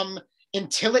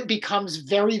 until it becomes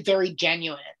very, very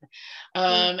genuine.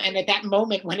 And at that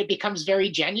moment, when it becomes very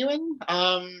genuine,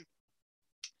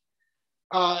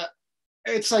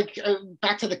 it's like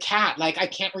back to the cat, like I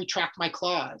can't retract my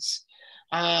claws.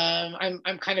 I'm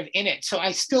kind of in it. So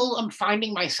I still am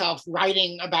finding myself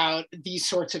writing about these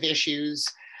sorts of issues,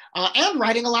 and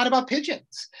writing a lot about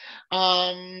pigeons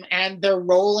and their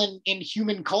role in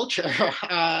human culture.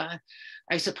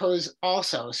 I suppose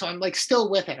also. So I'm like still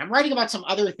with it. I'm writing about some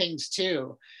other things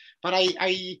too, but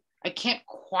I can't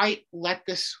quite let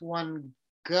this one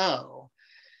go,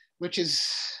 which is,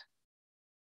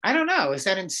 I don't know. Is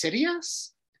that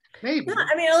insidious? Maybe. No,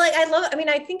 I mean,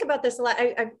 I think about this a lot.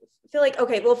 I feel like,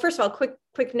 okay, well, first of all,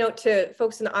 quick note to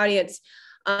folks in the audience.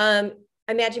 I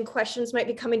imagine questions might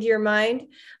be coming to your mind.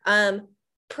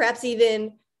 Perhaps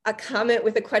even a comment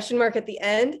with a question mark at the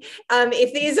end.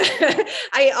 If these,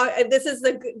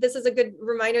 this is a good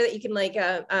reminder that you can like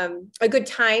a good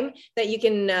time that you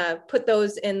can put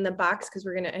those in the box, because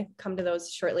we're gonna come to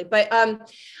those shortly. But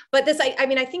this, I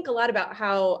mean, I think a lot about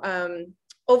how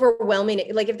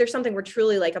overwhelming, like if there's something we're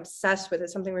truly like obsessed with,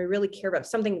 it's something we really care about,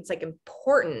 something that's like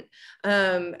important.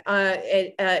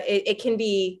 It can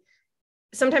be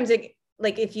sometimes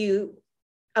like if you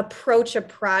approach a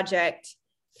project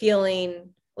feeling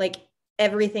like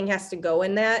everything has to go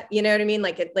in that, you know what I mean?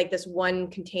 Like this one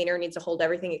container needs to hold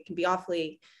everything. It can be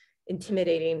awfully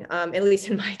intimidating, at least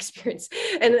in my experience,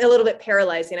 and a little bit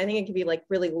paralyzing. I think it can be like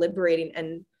really liberating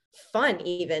and fun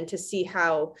even to see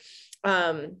how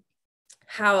the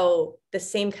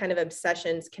same kind of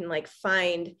obsessions can like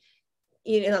find,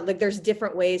 you know, like there's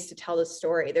different ways to tell the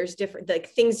story. There's different like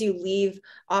things you leave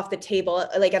off the table.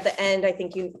 Like at the end, I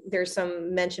think there's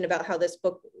some mention about how this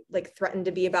book like threatened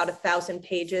to be about 1,000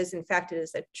 pages. In fact, it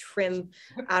is a trim,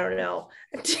 I don't know,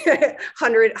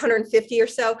 150 or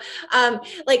so.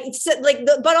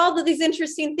 But all of these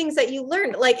interesting things that you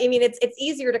learned, like, I mean, it's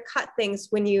easier to cut things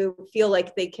when you feel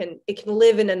like it can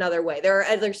live in another way. There are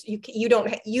others, you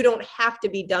don't have to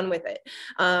be done with it.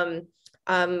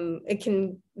 It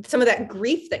can, some of that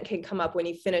grief that can come up when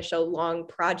you finish a long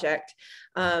project,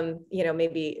 you know,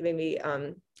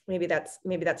 maybe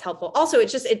that's helpful. Also,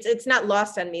 it's not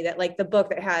lost on me that like the book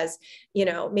that has, you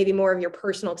know, maybe more of your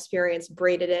personal experience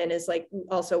braided in is like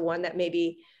also one that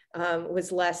maybe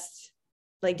was less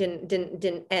like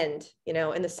didn't end, you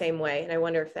know, in the same way. And I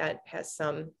wonder if that has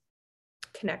some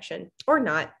connection or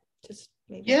not. Just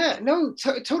maybe. Yeah, no,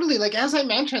 totally. Like, as I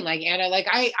mentioned, like, Anna, like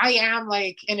I am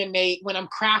like an innate, when I'm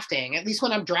crafting, at least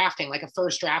when I'm drafting, like a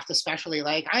first draft, especially,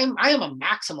 like I am a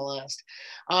maximalist.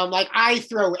 Like I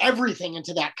throw everything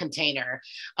into that container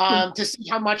to see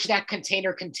how much that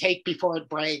container can take before it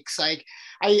breaks. Like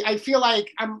I feel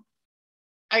like I'm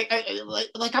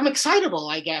excitable,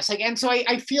 I guess. Like, and so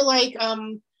I feel like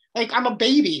I'm a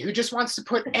baby who just wants to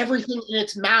put everything in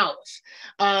its mouth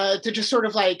to just sort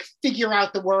of like figure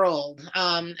out the world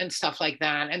and stuff like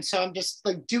that. And so I'm just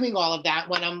like doing all of that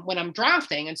when I'm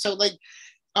drafting. And so like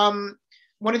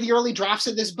one of the early drafts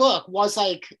of this book was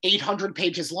like 800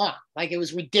 pages long. Like it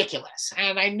was ridiculous.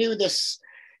 And I knew this,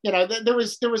 you know, there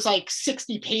was like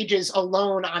 60 pages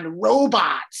alone on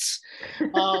robots.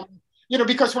 You know,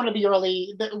 because one of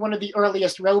the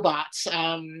earliest robots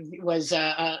was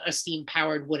a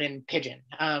steam-powered wooden pigeon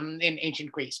in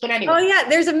ancient Greece. But anyway. Oh yeah,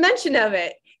 there's a mention of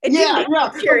it. It yeah, did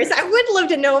make me curious. I would love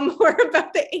to know more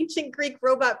about the ancient Greek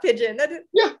robot pigeon.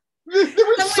 Yeah, there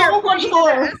was so much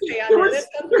more.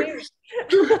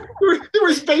 There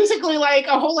was basically like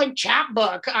a whole like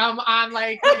chapbook on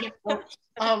like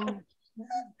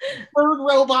bird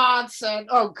robots and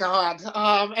oh god,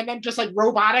 and then just like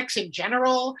robotics in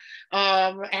general,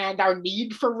 and our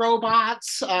need for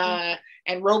robots,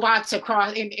 and robots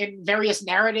across in various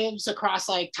narratives across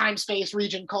like time, space,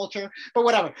 region, culture, but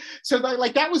whatever. So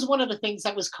like that was one of the things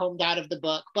that was combed out of the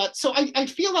book. But so I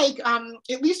feel like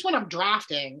at least when I'm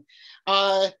drafting,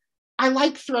 I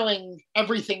like throwing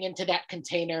everything into that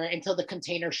container until the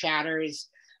container shatters.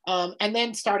 And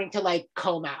then starting to like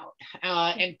comb out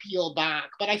and peel back.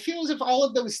 But I feel as if all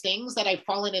of those things that I've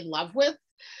fallen in love with,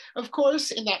 of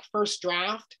course, in that first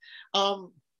draft,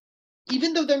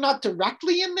 even though they're not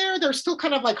directly in there, they're still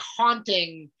kind of like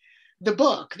haunting the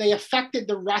book. They affected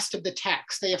the rest of the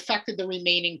text. They affected the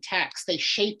remaining text. They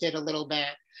shaped it a little bit,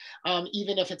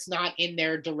 even if it's not in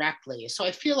there directly. So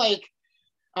I feel like,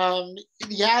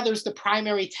 yeah, there's the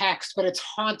primary text, but it's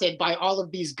haunted by all of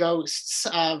these ghosts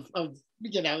of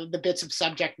you know, the bits of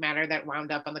subject matter that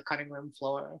wound up on the cutting room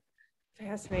floor.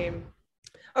 Fascinating.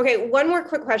 Okay, one more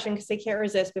quick question because I can't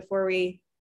resist before we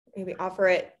maybe offer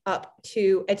it up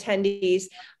to attendees.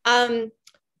 Can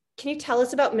you tell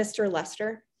us about Mr.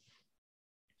 Lester?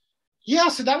 Yeah,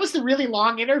 so that was the really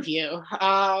long interview,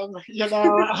 you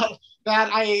know,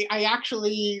 that I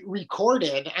actually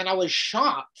recorded, and I was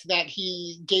shocked that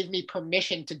he gave me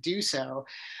permission to do so.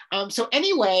 So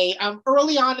anyway,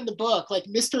 early on in the book, like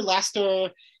Mr.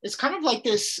 Lester is kind of like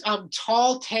this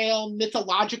tall tale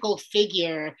mythological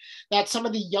figure that some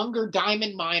of the younger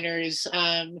diamond miners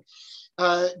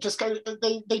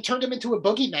they turned him into a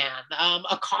boogeyman,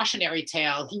 a cautionary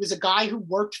tale. He was a guy who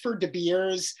worked for De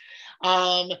Beers,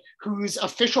 whose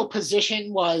official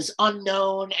position was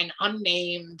unknown and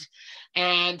unnamed.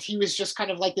 And he was just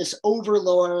kind of like this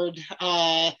overlord.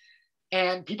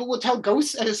 And people would tell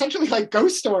essentially like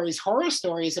ghost stories, horror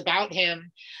stories about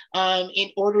him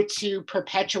in order to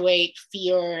perpetuate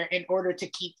fear, in order to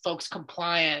keep folks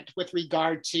compliant with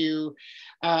regard to,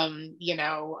 you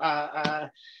know,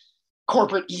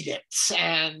 corporate edicts.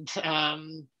 And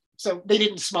so they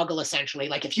didn't smuggle, essentially.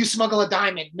 Like if you smuggle a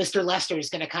diamond, Mr. Lester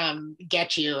is going to come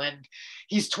get you. And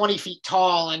he's 20 feet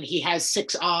tall and he has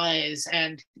 6 eyes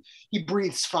and he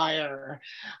breathes fire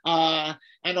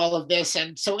and all of this.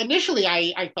 And so initially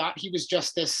I thought he was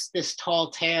just this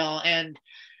tall tale. And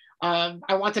I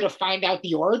wanted to find out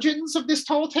the origins of this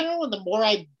tall tale. And the more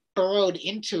I burrowed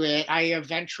into it, I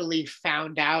eventually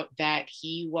found out that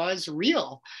he was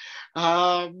real,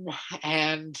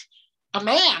 and a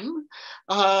man,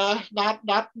 not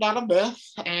a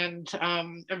myth, and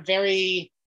a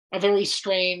very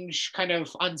strange, kind of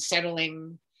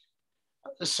unsettling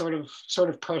sort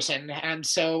of person. And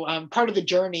so part of the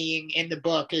journeying in the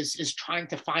book is trying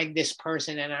to find this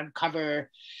person and uncover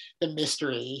the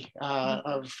mystery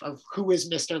of who is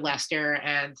Mr. Lester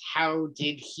and how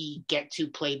did he get to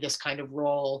play this kind of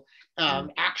role,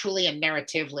 actually and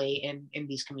narratively in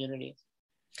these communities.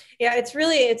 Yeah, it's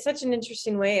such an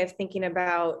interesting way of thinking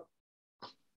about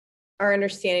our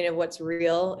understanding of what's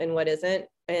real and what isn't.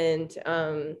 And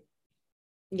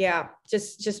yeah,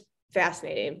 just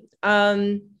fascinating.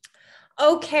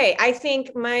 Okay, I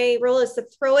think my role is to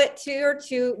throw it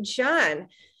to John.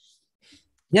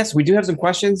 Yes, we do have some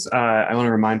questions. I want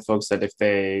to remind folks that if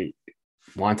they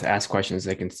want to ask questions,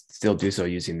 they can still do so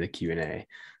using the Q&A.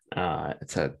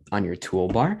 It's on your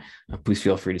toolbar. Please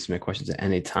feel free to submit questions at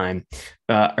any time.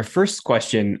 Our first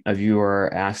question, a viewer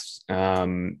asks,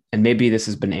 and maybe this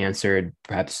has been answered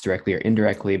perhaps directly or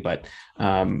indirectly, but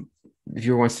the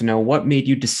viewer wants to know, what made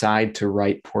you decide to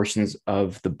write portions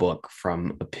of the book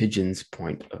from a pigeon's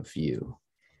point of view?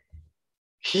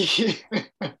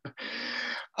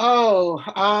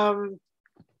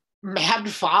 Mad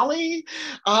folly,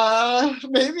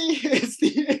 maybe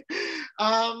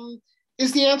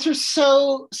is the answer.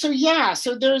 So yeah.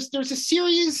 So there's a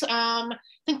series. I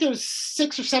think there's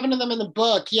 6 or 7 of them in the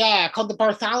book. Yeah, called the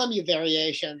Bartholomew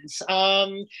Variations.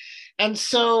 And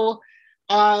so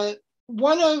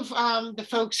one of the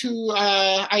folks who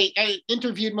I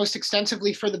interviewed most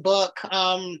extensively for the book,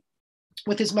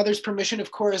 with his mother's permission,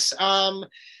 of course,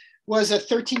 was a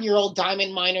 13-year-old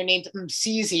diamond miner named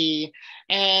Mzizi.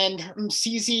 And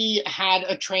Mzizi had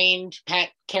a trained pet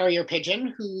carrier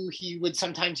pigeon who he would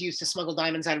sometimes use to smuggle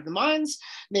diamonds out of the mines,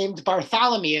 named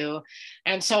Bartholomew.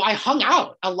 And so I hung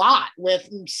out a lot with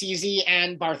Mzizi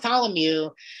and Bartholomew.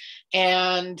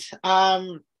 And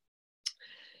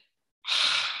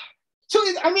so,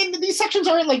 I mean, these sections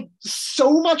aren't like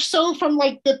so much so from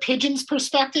like the pigeon's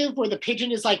perspective, where the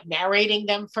pigeon is like narrating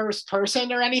them first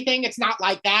person or anything. It's not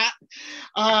like that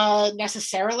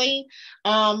necessarily.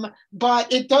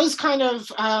 But it does kind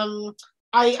of,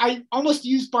 I almost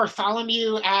use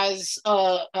Bartholomew as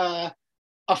a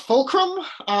fulcrum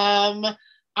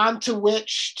onto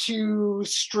which to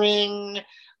string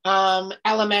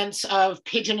elements of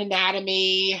pigeon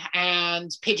anatomy and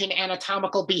pigeon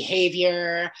anatomical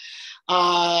behavior,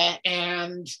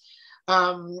 and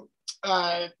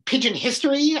pigeon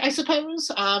history, I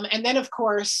suppose. And then, of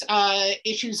course,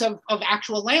 issues of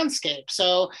actual landscape.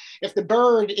 So if the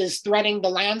bird is threading the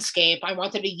landscape, I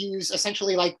wanted to use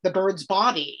essentially like the bird's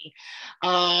body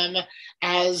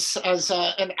as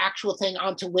an actual thing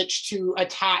onto which to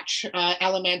attach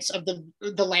elements of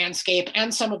the landscape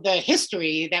and some of the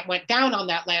history that went down on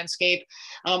that landscape.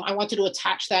 I wanted to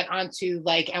attach that onto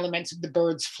like elements of the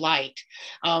bird's flight,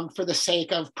 for the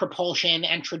sake of propulsion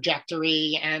and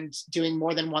trajectory and doing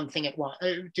more than one thing at once,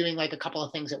 doing like a couple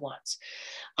of things at once.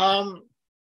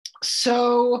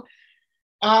 So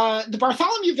the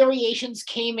Bartholomew Variations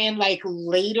came in like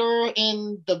later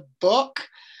in the book,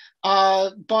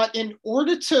 but in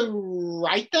order to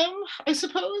write them, I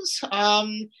suppose,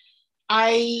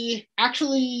 I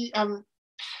actually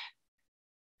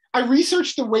I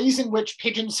researched the ways in which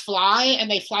pigeons fly, and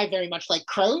they fly very much like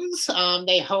crows.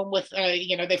 They home with,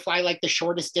 they fly like the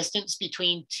shortest distance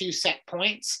between 2 set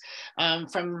points,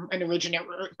 from an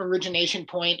origination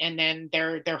point and then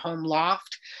their home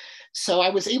loft. So I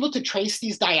was able to trace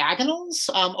these diagonals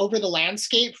over the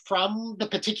landscape from the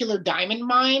particular diamond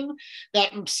mine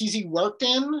that Mzizi worked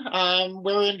in,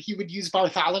 wherein he would use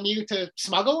Bartholomew to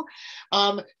smuggle,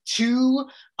 to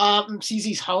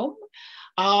Mzizi's home.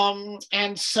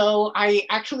 And so I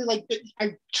actually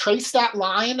I traced that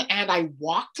line and I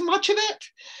walked much of it,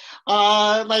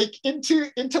 like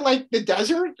into like the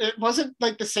desert. It wasn't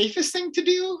like the safest thing to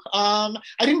do. I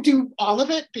didn't do all of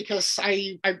it because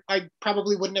I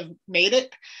probably wouldn't have made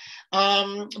it.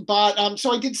 But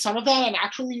so I did some of that and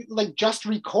actually like just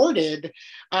recorded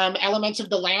elements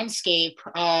of the landscape,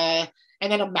 and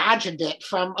then imagined it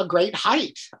from a great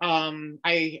height,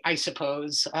 I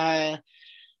suppose.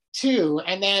 Too.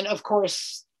 And then, of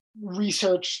course,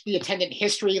 research the attendant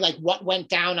history, like what went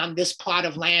down on this plot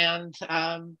of land,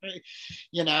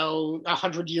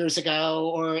 100 years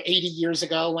ago or 80 years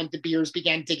ago when De Beers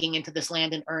began digging into this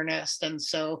land in earnest. And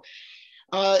so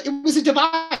it was a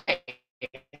device.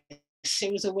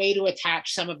 It was a way to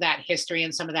attach some of that history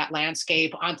and some of that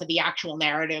landscape onto the actual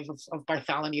narrative of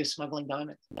Bartholomew smuggling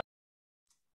diamonds.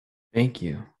 Thank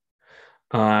you.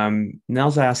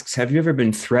 Nels asks, have you ever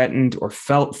been threatened or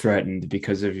felt threatened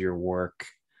because of your work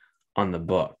on the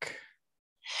book?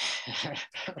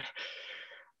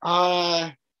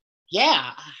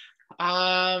 Yeah.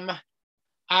 Um,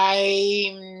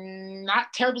 I'm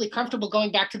not terribly comfortable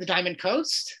going back to the Diamond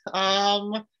Coast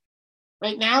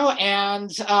right now,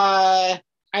 and I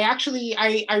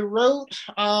wrote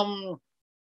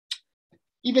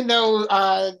even though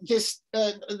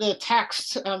the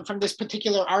text from this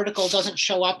particular article doesn't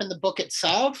show up in the book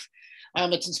itself.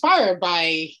 It's inspired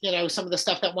by some of the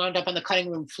stuff that wound up on the cutting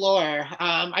room floor.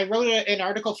 I wrote an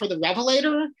article for the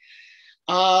Revelator,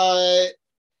 uh,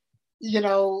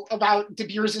 about De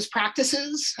Beers's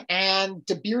practices, and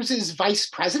De Beers's vice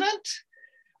president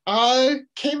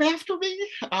came after me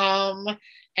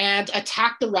and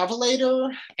attacked the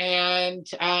Revelator and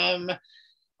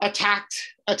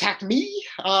attacked me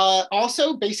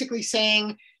also, basically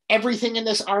saying everything in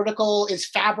this article is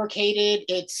fabricated.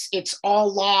 It's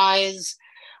all lies.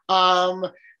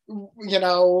 You're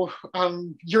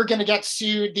going to get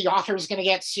sued. The author's going to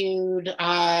get sued.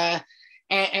 And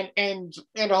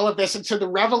all of this. And so the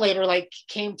Revelator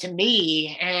came to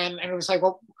me and it was like,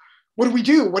 well, what do we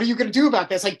do? What are you going to do about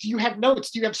this? Like, do you have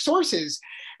notes? Do you have sources?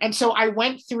 And so I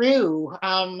went through,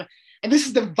 and this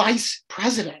is the vice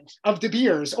president of De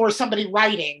Beers, or somebody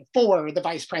writing for the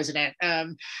vice president,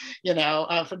 from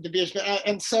De Beers.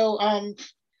 And so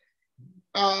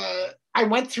I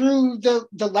went through the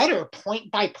letter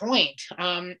point by point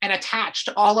and attached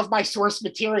all of my source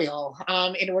material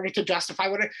in order to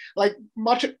justify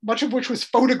much of which was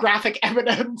photographic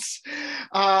evidence.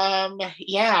 And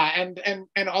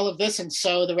all of this. And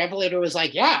so the Revelator was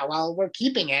like, yeah, well, we're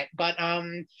keeping it. But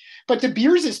De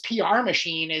Beers' PR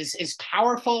machine is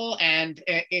powerful and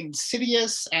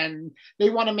insidious, and they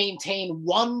want to maintain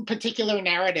one particular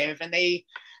narrative, and they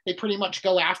pretty much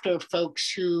go after folks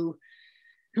who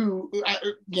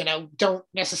don't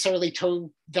necessarily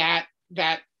toe that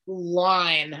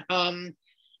line. And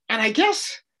I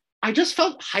guess I just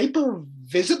felt hyper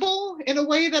visible in a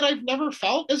way that I've never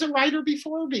felt as a writer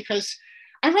before, because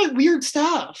I write weird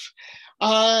stuff.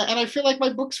 And I feel like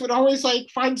my books would always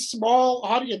find small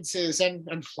audiences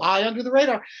and fly under the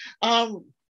radar.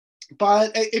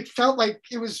 But it felt like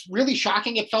it was really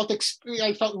shocking. I felt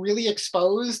really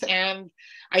exposed, and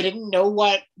I didn't know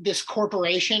what this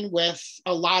corporation with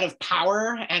a lot of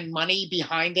power and money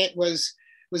behind it was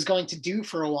going to do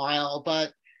for a while,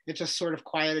 but it just sort of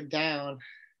quieted down.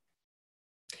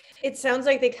 It sounds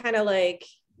like they kind of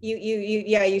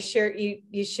you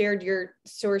shared your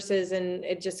sources, and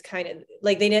it just kind of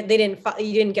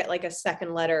you didn't get a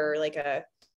second letter or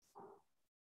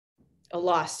a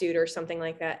lawsuit or something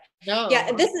like that. No.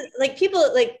 Yeah, this is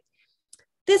people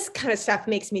this kind of stuff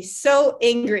makes me so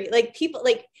angry. People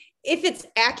if it's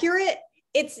accurate,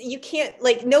 you can't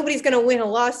nobody's going to win a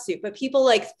lawsuit, but people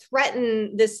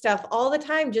threaten this stuff all the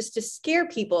time just to scare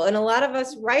people. And a lot of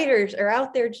us writers are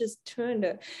out there just trying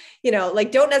to,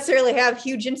 don't necessarily have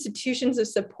huge institutions of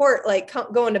support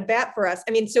going to bat for us.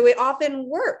 I mean, so it often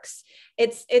works.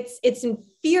 It's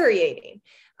infuriating.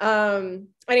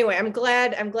 Anyway, I'm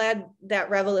glad that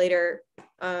Revelator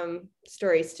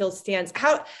story still stands.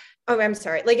 I'm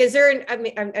sorry. Is there I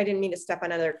didn't mean to step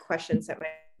on other questions that might.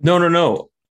 No.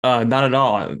 Not at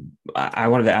all. I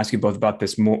wanted to ask you both about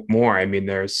this more. I mean,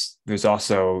 there's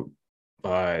also,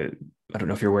 I don't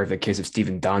know if you're aware of the case of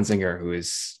Stephen Donziger, who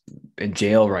is in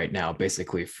jail right now,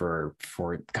 basically for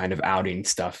kind of outing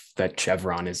stuff that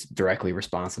Chevron is directly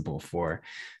responsible for.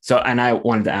 So, and I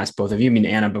wanted to ask both of you, I mean,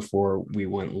 Anna, before we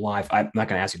went live, I'm not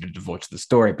going to ask you to divulge the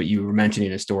story, but you were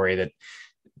mentioning a story that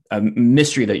a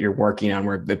mystery that you're working on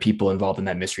where the people involved in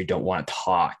that mystery don't want to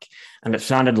talk. And it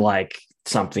sounded like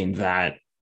something that,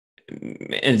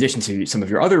 in addition to some of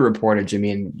your other reportage, I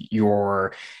mean,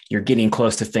 you're getting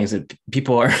close to things that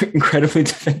people are incredibly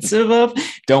defensive of,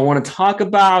 don't want to talk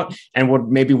about, and would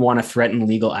maybe want to threaten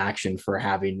legal action for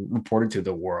having reported to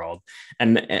the world.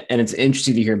 And it's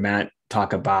interesting to hear Matt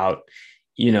talk about,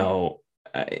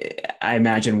 I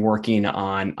imagine working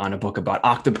on a book about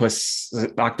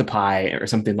octopi or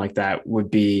something like that would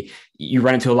be, you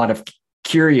run into a lot of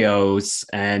curios,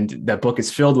 and the book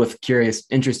is filled with curious,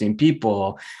 interesting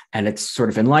people, and it's sort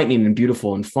of enlightening and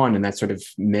beautiful and fun. And that sort of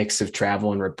mix of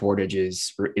travel and reportage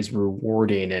is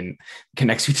rewarding and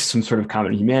connects you to some sort of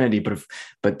common humanity.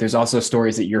 But there's also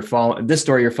stories that you're following. This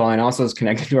story you're following also is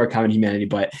connected to our common humanity,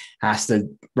 but has to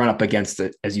run up against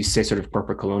it, as you say, sort of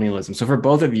corporate colonialism. So for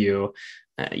both of you,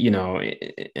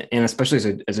 and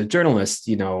especially as a journalist,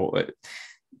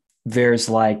 there's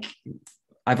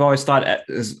I've always thought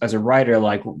as a writer,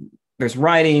 there's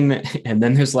writing, and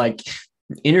then there's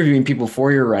interviewing people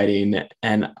for your writing,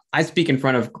 and I speak in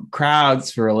front of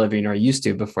crowds for a living, or used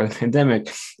to before the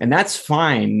pandemic, and that's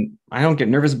fine. I don't get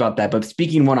nervous about that, but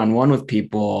speaking one-on-one with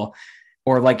people,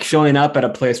 or like showing up at a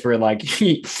place where like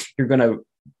you're going to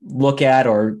look at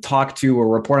or talk to or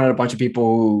report on a bunch of people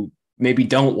who maybe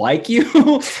don't like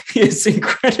you is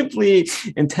incredibly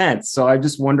intense. So I'm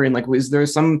just wondering, like, is there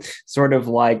some sort of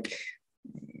like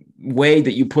way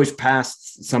that you push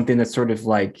past something that's sort of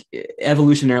like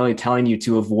evolutionarily telling you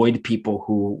to avoid people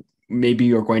who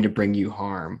maybe are going to bring you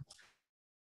harm?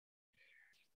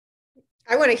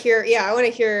 I want to hear,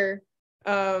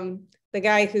 the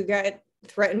guy who got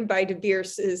threatened by De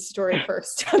Beers' story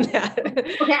first on that.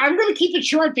 Okay, I'm going to keep it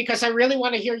short because I really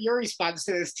want to hear your response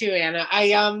to this too, Anna.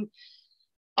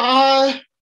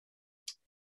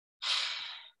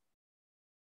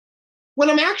 When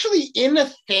I'm actually in a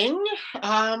thing,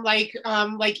 like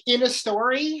in a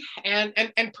story and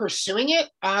pursuing it,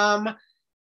 I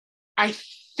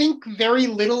think very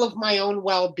little of my own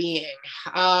well-being.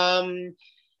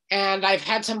 And I've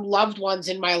had some loved ones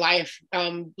in my life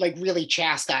like really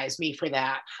chastise me for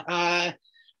that.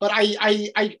 But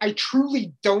I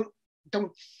truly don't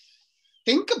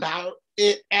think about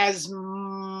it as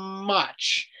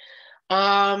much.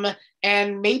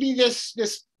 And maybe this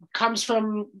comes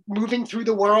from moving through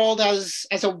the world as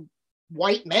a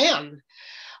white man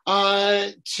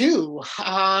too.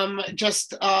 I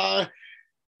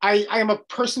am a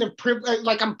person of privilege.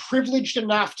 Like, I'm privileged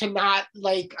enough to not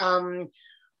like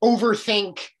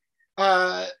overthink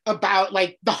about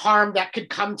like the harm that could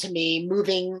come to me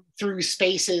moving through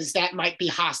spaces that might be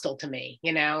hostile to me,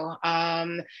 you know.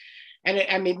 And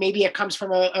I mean, maybe it comes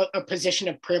from a position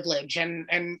of privilege,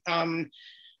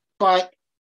 but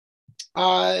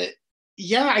yeah,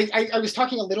 I was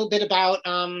talking a little bit about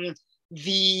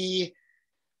the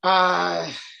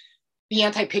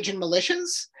anti-pigeon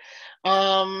militias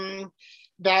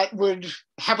that would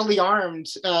heavily armed,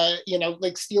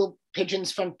 like steal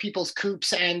pigeons from people's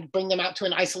coops and bring them out to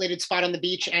an isolated spot on the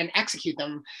beach and execute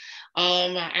them.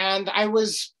 And I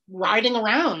was riding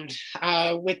around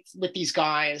with these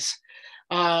guys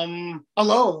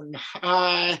alone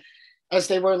as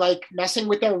they were like messing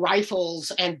with their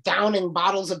rifles and downing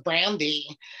bottles of brandy,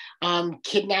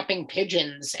 kidnapping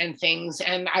pigeons and things.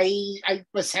 And I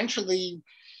essentially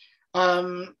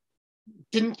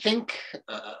didn't think,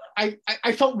 I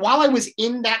felt while I was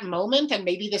in that moment, and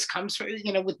maybe this comes from,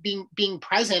 with being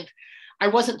present, I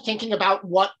wasn't thinking about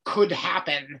what could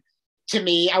happen to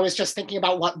me. I was just thinking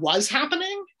about what was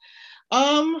happening.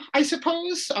 I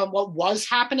suppose what was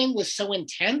happening was so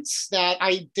intense that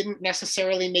I didn't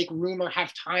necessarily make room or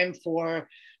have time for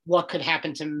what could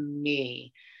happen to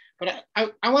me. But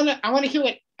I want to hear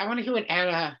what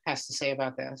Anna has to say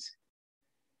about this.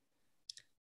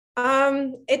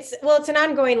 It's an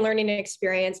ongoing learning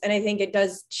experience, and I think it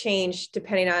does change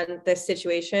depending on the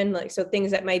situation. Like, so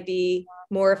things that might be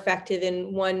more effective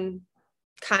in one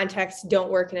context don't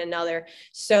work in another.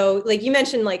 So like you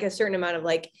mentioned, like a certain amount of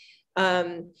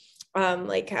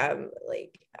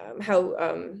how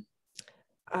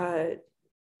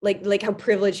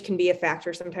privilege can be a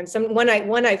factor sometimes. One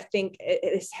I think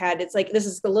it's like, this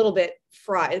is a little bit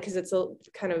fraught because it's a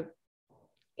kind of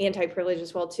anti-privilege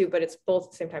as well too, but it's both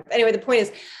at the same time. Anyway, the point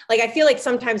is, like, I feel like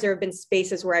sometimes there have been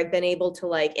spaces where I've been able to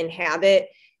like inhabit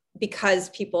because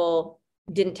people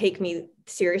didn't take me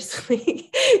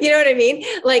seriously. You know what I mean?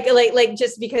 Like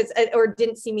just because, or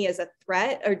didn't see me as a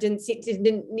threat, or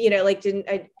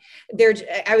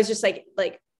I was just like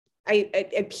I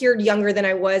appeared younger than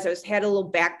I was. Had a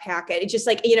little backpack. It just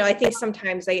like, I think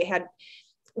sometimes I had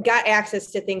got access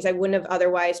to things I wouldn't have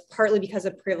otherwise, partly because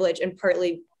of privilege and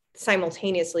partly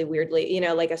simultaneously, weirdly,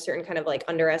 like a certain kind of like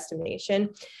underestimation.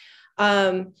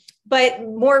 But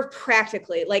more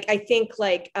practically, like, I think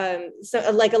so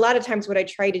like a lot of times what I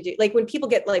try to do, like when people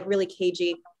get like really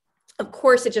cagey, of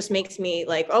course, it just makes me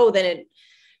like, oh, then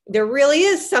there really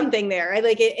is something there.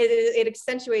 It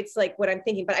accentuates like what I'm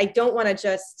thinking, but I don't want to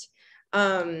just,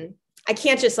 I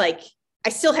can't just like, I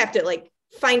still have to like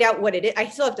find out what it is. I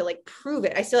still have to like prove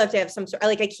it. I still have to have some sort,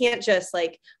 like, I can't just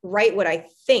like write what I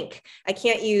think. I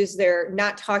can't use their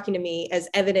not talking to me as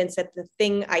evidence that the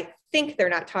thing I think they're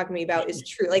not talking to me about is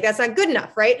true. Like, that's not good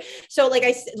enough, right? So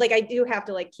I do have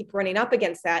to like keep running up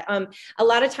against that. A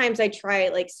lot of times I try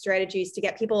like strategies to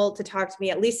get people to talk to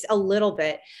me at least a little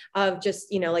bit of just,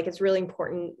 like, it's really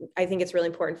important. I think it's really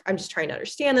important. I'm just trying to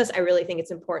understand this. I really think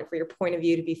it's important for your point of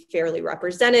view to be fairly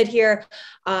represented here.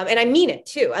 And I mean it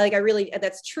too.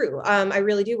 That's true. I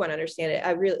really do want to understand it.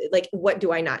 I really like, what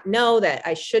do I not know that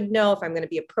I should know if I'm going to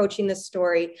be approaching this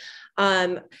story?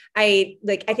 I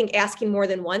think asking more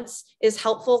than once once is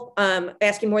helpful.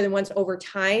 Asking more than once over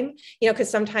time, because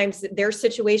sometimes their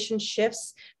situation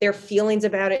shifts, their feelings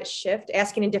about it shift.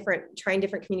 Asking trying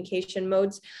different communication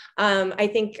modes. I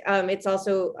think it's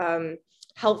also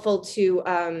helpful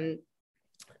to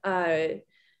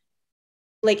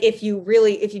like if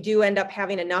you do end up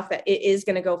having enough that it is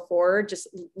going to go forward, just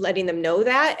letting them know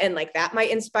that, and like that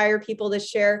might inspire people to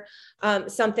share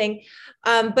something.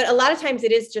 But a lot of times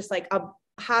it is just like a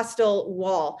hostile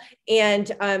wall,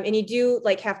 and you do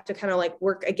like have to kind of like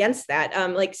work against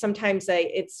that. Like sometimes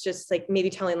it's just like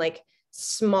maybe telling like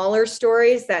smaller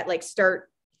stories that like start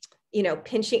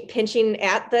pinching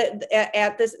at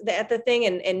the thing,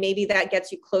 and maybe that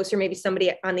gets you closer. Maybe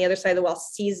somebody on the other side of the wall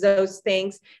sees those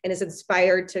things and is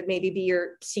inspired to maybe be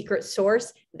your secret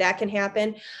source. That can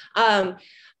happen. And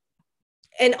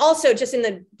also just in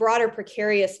the broader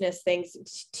precariousness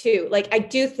things too. Like I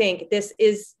do think it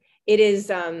is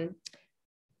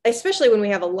especially when we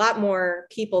have a lot more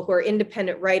people who are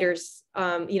independent writers.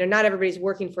 Not everybody's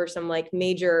working for some like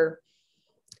major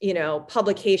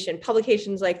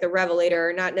publications like the Revelator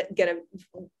are not going to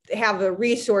have the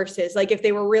resources. Like if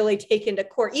they were really taken to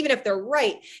court, even if they're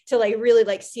right, to like really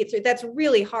like see it through, that's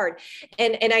really hard.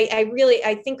 And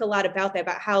I think a lot about that,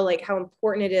 about how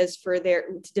important it is for to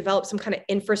develop some kind of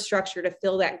infrastructure to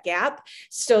fill that gap,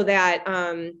 so that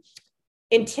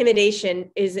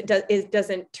intimidation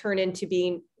doesn't turn into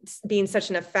being such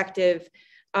an effective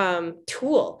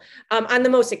tool. On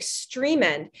the most extreme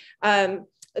end,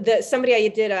 somebody I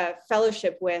did a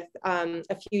fellowship with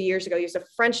a few years ago, he was a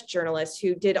French journalist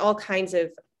who did all kinds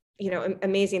of,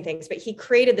 amazing things, but he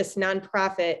created this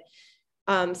nonprofit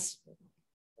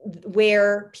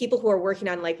where people who are working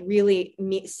on like really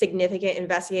significant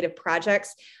investigative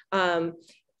projects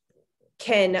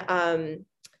can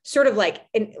sort of like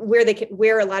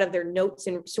where a lot of their notes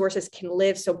and sources can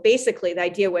live. So basically the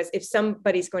idea was, if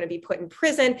somebody's going to be put in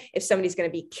prison, if somebody's going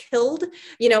to be killed,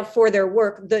 for their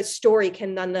work, the story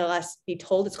can nonetheless be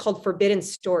told. It's called Forbidden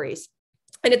Stories.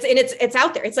 And it's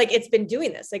out there. It's like, it's been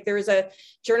doing this. Like there was a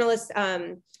journalist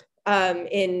in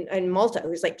Malta who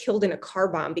was like killed in a car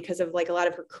bomb because of like a lot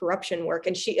of her corruption work,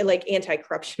 and she like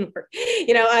anti-corruption work,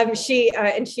 this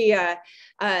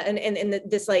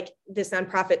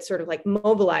nonprofit sort of like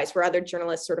mobilized where other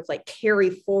journalists sort of like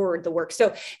carry forward the work.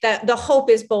 So that the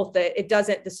hope is both that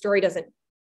the story doesn't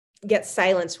get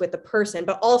silenced with the person,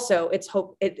 but also it's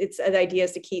the idea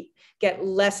is to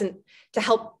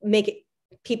help make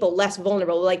people less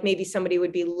vulnerable. Like maybe somebody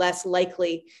would be less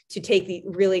likely to take the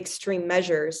really extreme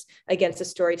measures against a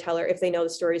storyteller if they know the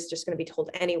story is just going to be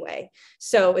told anyway.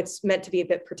 So it's meant to be a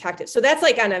bit protective. So that's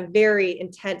like on a very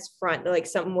intense front, like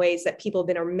some ways that people have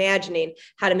been imagining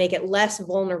how to make it less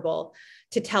vulnerable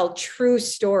to tell true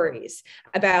stories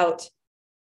about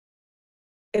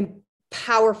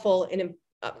powerful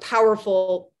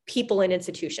people and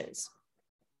institutions.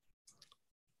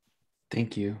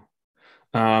 Thank you.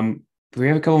 We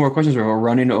have a couple more questions. We're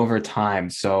running over time.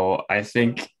 So I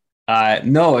think,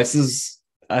 no, this is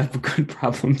a good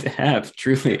problem to have,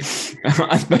 truly,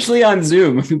 especially on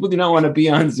Zoom. People do not want to be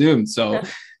on Zoom. So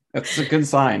that's a good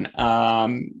sign.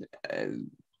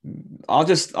 I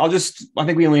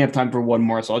think we only have time for one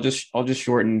more. So I'll just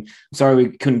shorten. I'm sorry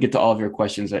we couldn't get to all of your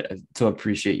questions. I still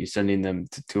appreciate you sending them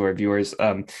to our viewers.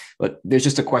 But there's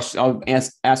just a question. I'll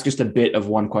ask just a bit of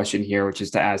one question here, which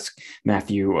is to ask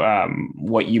Matthew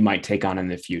what you might take on in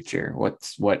the future.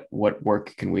 What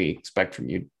work can we expect from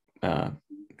you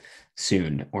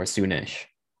soon or soonish?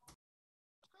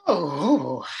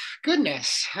 Oh,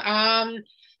 goodness.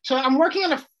 So I'm working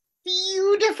on a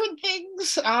few different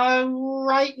things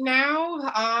right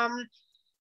now.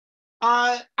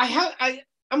 I'm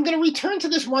going to return to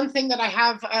this one thing that I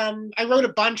have. I wrote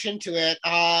a bunch into it,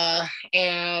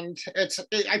 and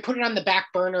I put it on the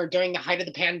back burner during the height of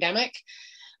the pandemic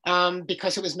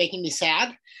because it was making me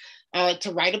sad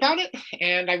to write about it.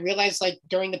 And I realized like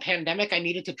during the pandemic, I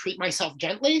needed to treat myself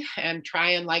gently and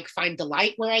try and like find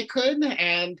delight where I could.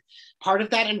 And part of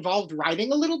that involved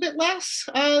writing a little bit less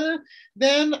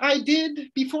than I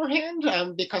did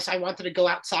beforehand because I wanted to go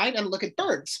outside and look at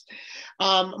birds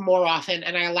more often.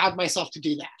 And I allowed myself to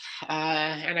do that.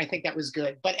 And I think that was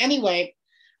good. But anyway,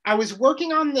 I was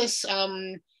working on this.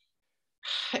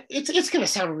 It's going to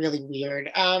sound really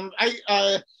weird.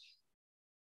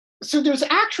 So there's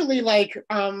actually like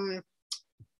a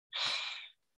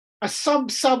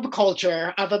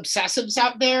subculture of obsessives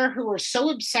out there who are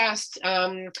so obsessed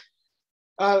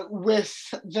with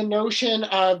the notion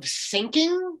of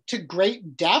sinking to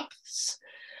great depths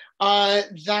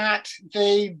that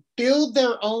they build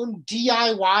their own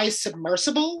DIY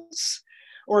submersibles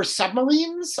or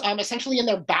submarines, essentially in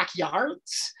their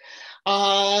backyards.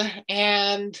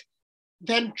 and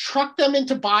then truck them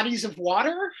into bodies of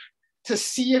water to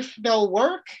see if they'll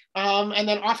work, and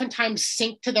then oftentimes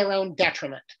sink to their own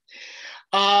detriment.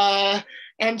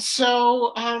 And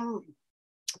so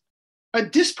a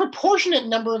disproportionate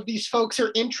number of these folks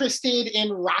are interested in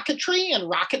rocketry and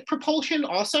rocket propulsion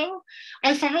also.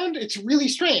 I found it's really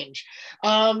strange.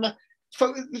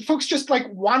 Folks just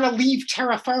like want to leave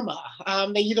terra firma.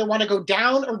 They either want to go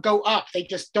down or go up. They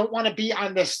just don't want to be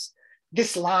on this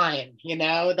line, you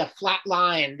know, the flat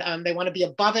line. They want to be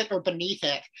above it or beneath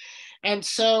it. And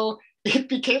so it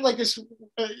became like this,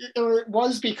 or it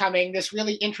was becoming this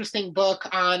really interesting book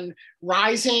on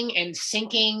rising and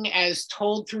sinking as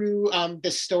told through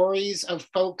the stories of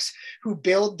folks who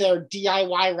build their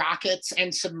DIY rockets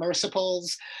and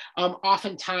submersibles,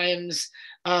 oftentimes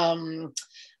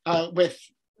with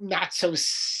not so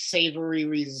savory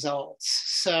results.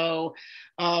 So,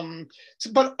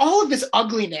 but all of this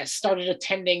ugliness started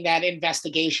attending that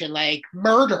investigation, like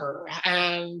murder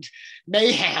and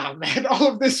mayhem and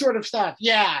all of this sort of stuff.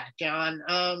 Yeah, John.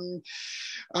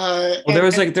 Well, there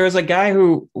was a guy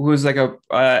who was like a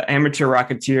amateur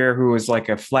rocketeer who was like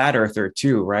a flat earther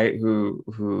too, right? Who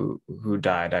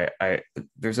died.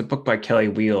 There's a book by Kelly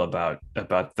Wheel about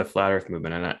the flat Earth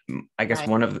movement, and I guess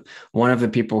one of the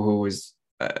people who was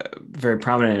very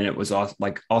prominent in it was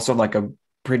also like a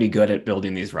pretty good at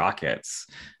building these rockets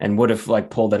and would have like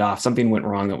pulled it off. Something went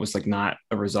wrong that was like not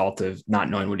a result of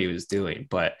not knowing what he was doing,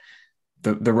 but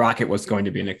the rocket was going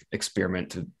to be an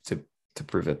experiment to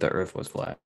prove that the Earth was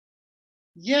flat.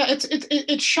 Yeah,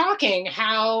 it's shocking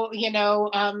how, you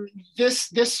know,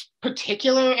 this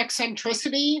particular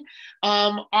eccentricity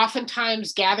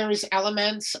oftentimes gathers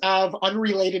elements of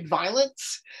unrelated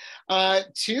violence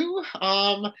too.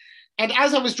 And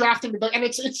as I was drafting the book, and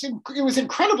it was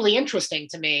incredibly interesting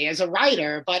to me as a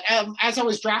writer, but as I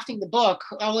was drafting the book,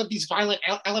 all of these violent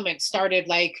elements started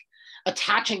like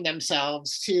attaching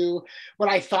themselves to what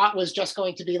I thought was just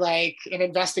going to be like an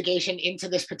investigation into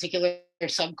this particular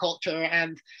subculture.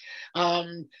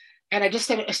 And I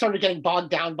just started getting bogged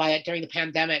down by it during the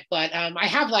pandemic. But I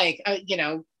have like, I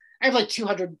have like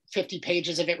 250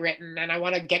 pages of it written, and I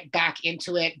want to get back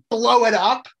into it, blow it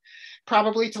up,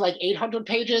 probably to like 800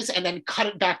 pages, and then cut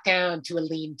it back down to a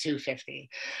lean 250.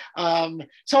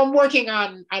 So I'm working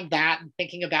on that and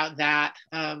thinking about that.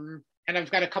 And I've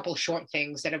got a couple short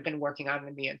things that I've been working on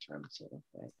in the interim too.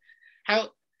 How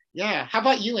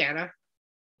about you, Anna?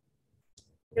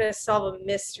 I'm going to solve a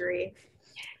mystery,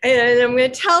 and I'm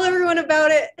going to tell everyone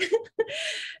about it.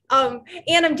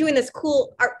 And I'm doing this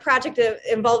cool art project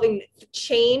involving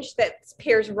change that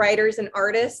pairs writers and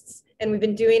artists. And we've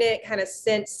been doing it kind of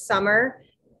since summer.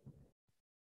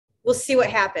 We'll see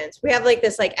what happens. We have like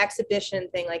this like exhibition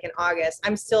thing like in August.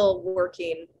 I'm still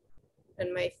working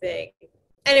on my thing.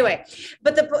 Anyway,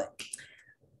 but the book,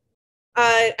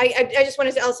 I just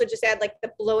wanted to also just add like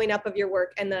the blowing up of your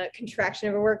work and the contraction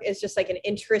of your work is just like an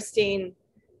interesting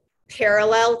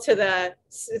parallel to the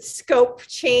scope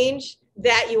change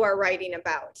that you are writing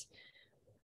about.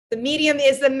 The medium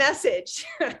is the message.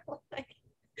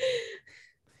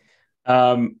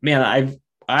 Man, if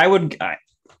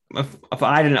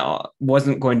I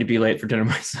wasn't going to be late for dinner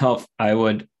myself,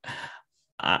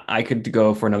 I could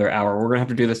go for another hour. We're gonna have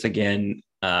to do this again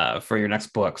for your next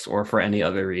books or for any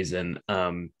other reason.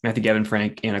 Matthew, Gavin,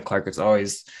 Frank, Anna Clark, it's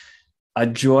always a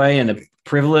joy and a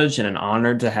privilege and an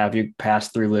honor to have you pass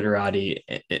through Literati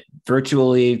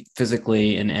virtually,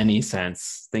 physically, in any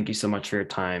sense. Thank you so much for your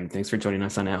time. Thanks for joining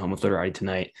us on At Home with Literati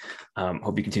tonight.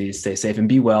 Hope you continue to stay safe and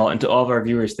be well. And to all of our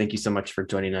viewers, thank you so much for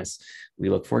joining us. We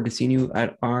look forward to seeing you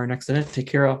at our next event. Take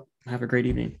care. Have a great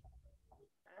evening.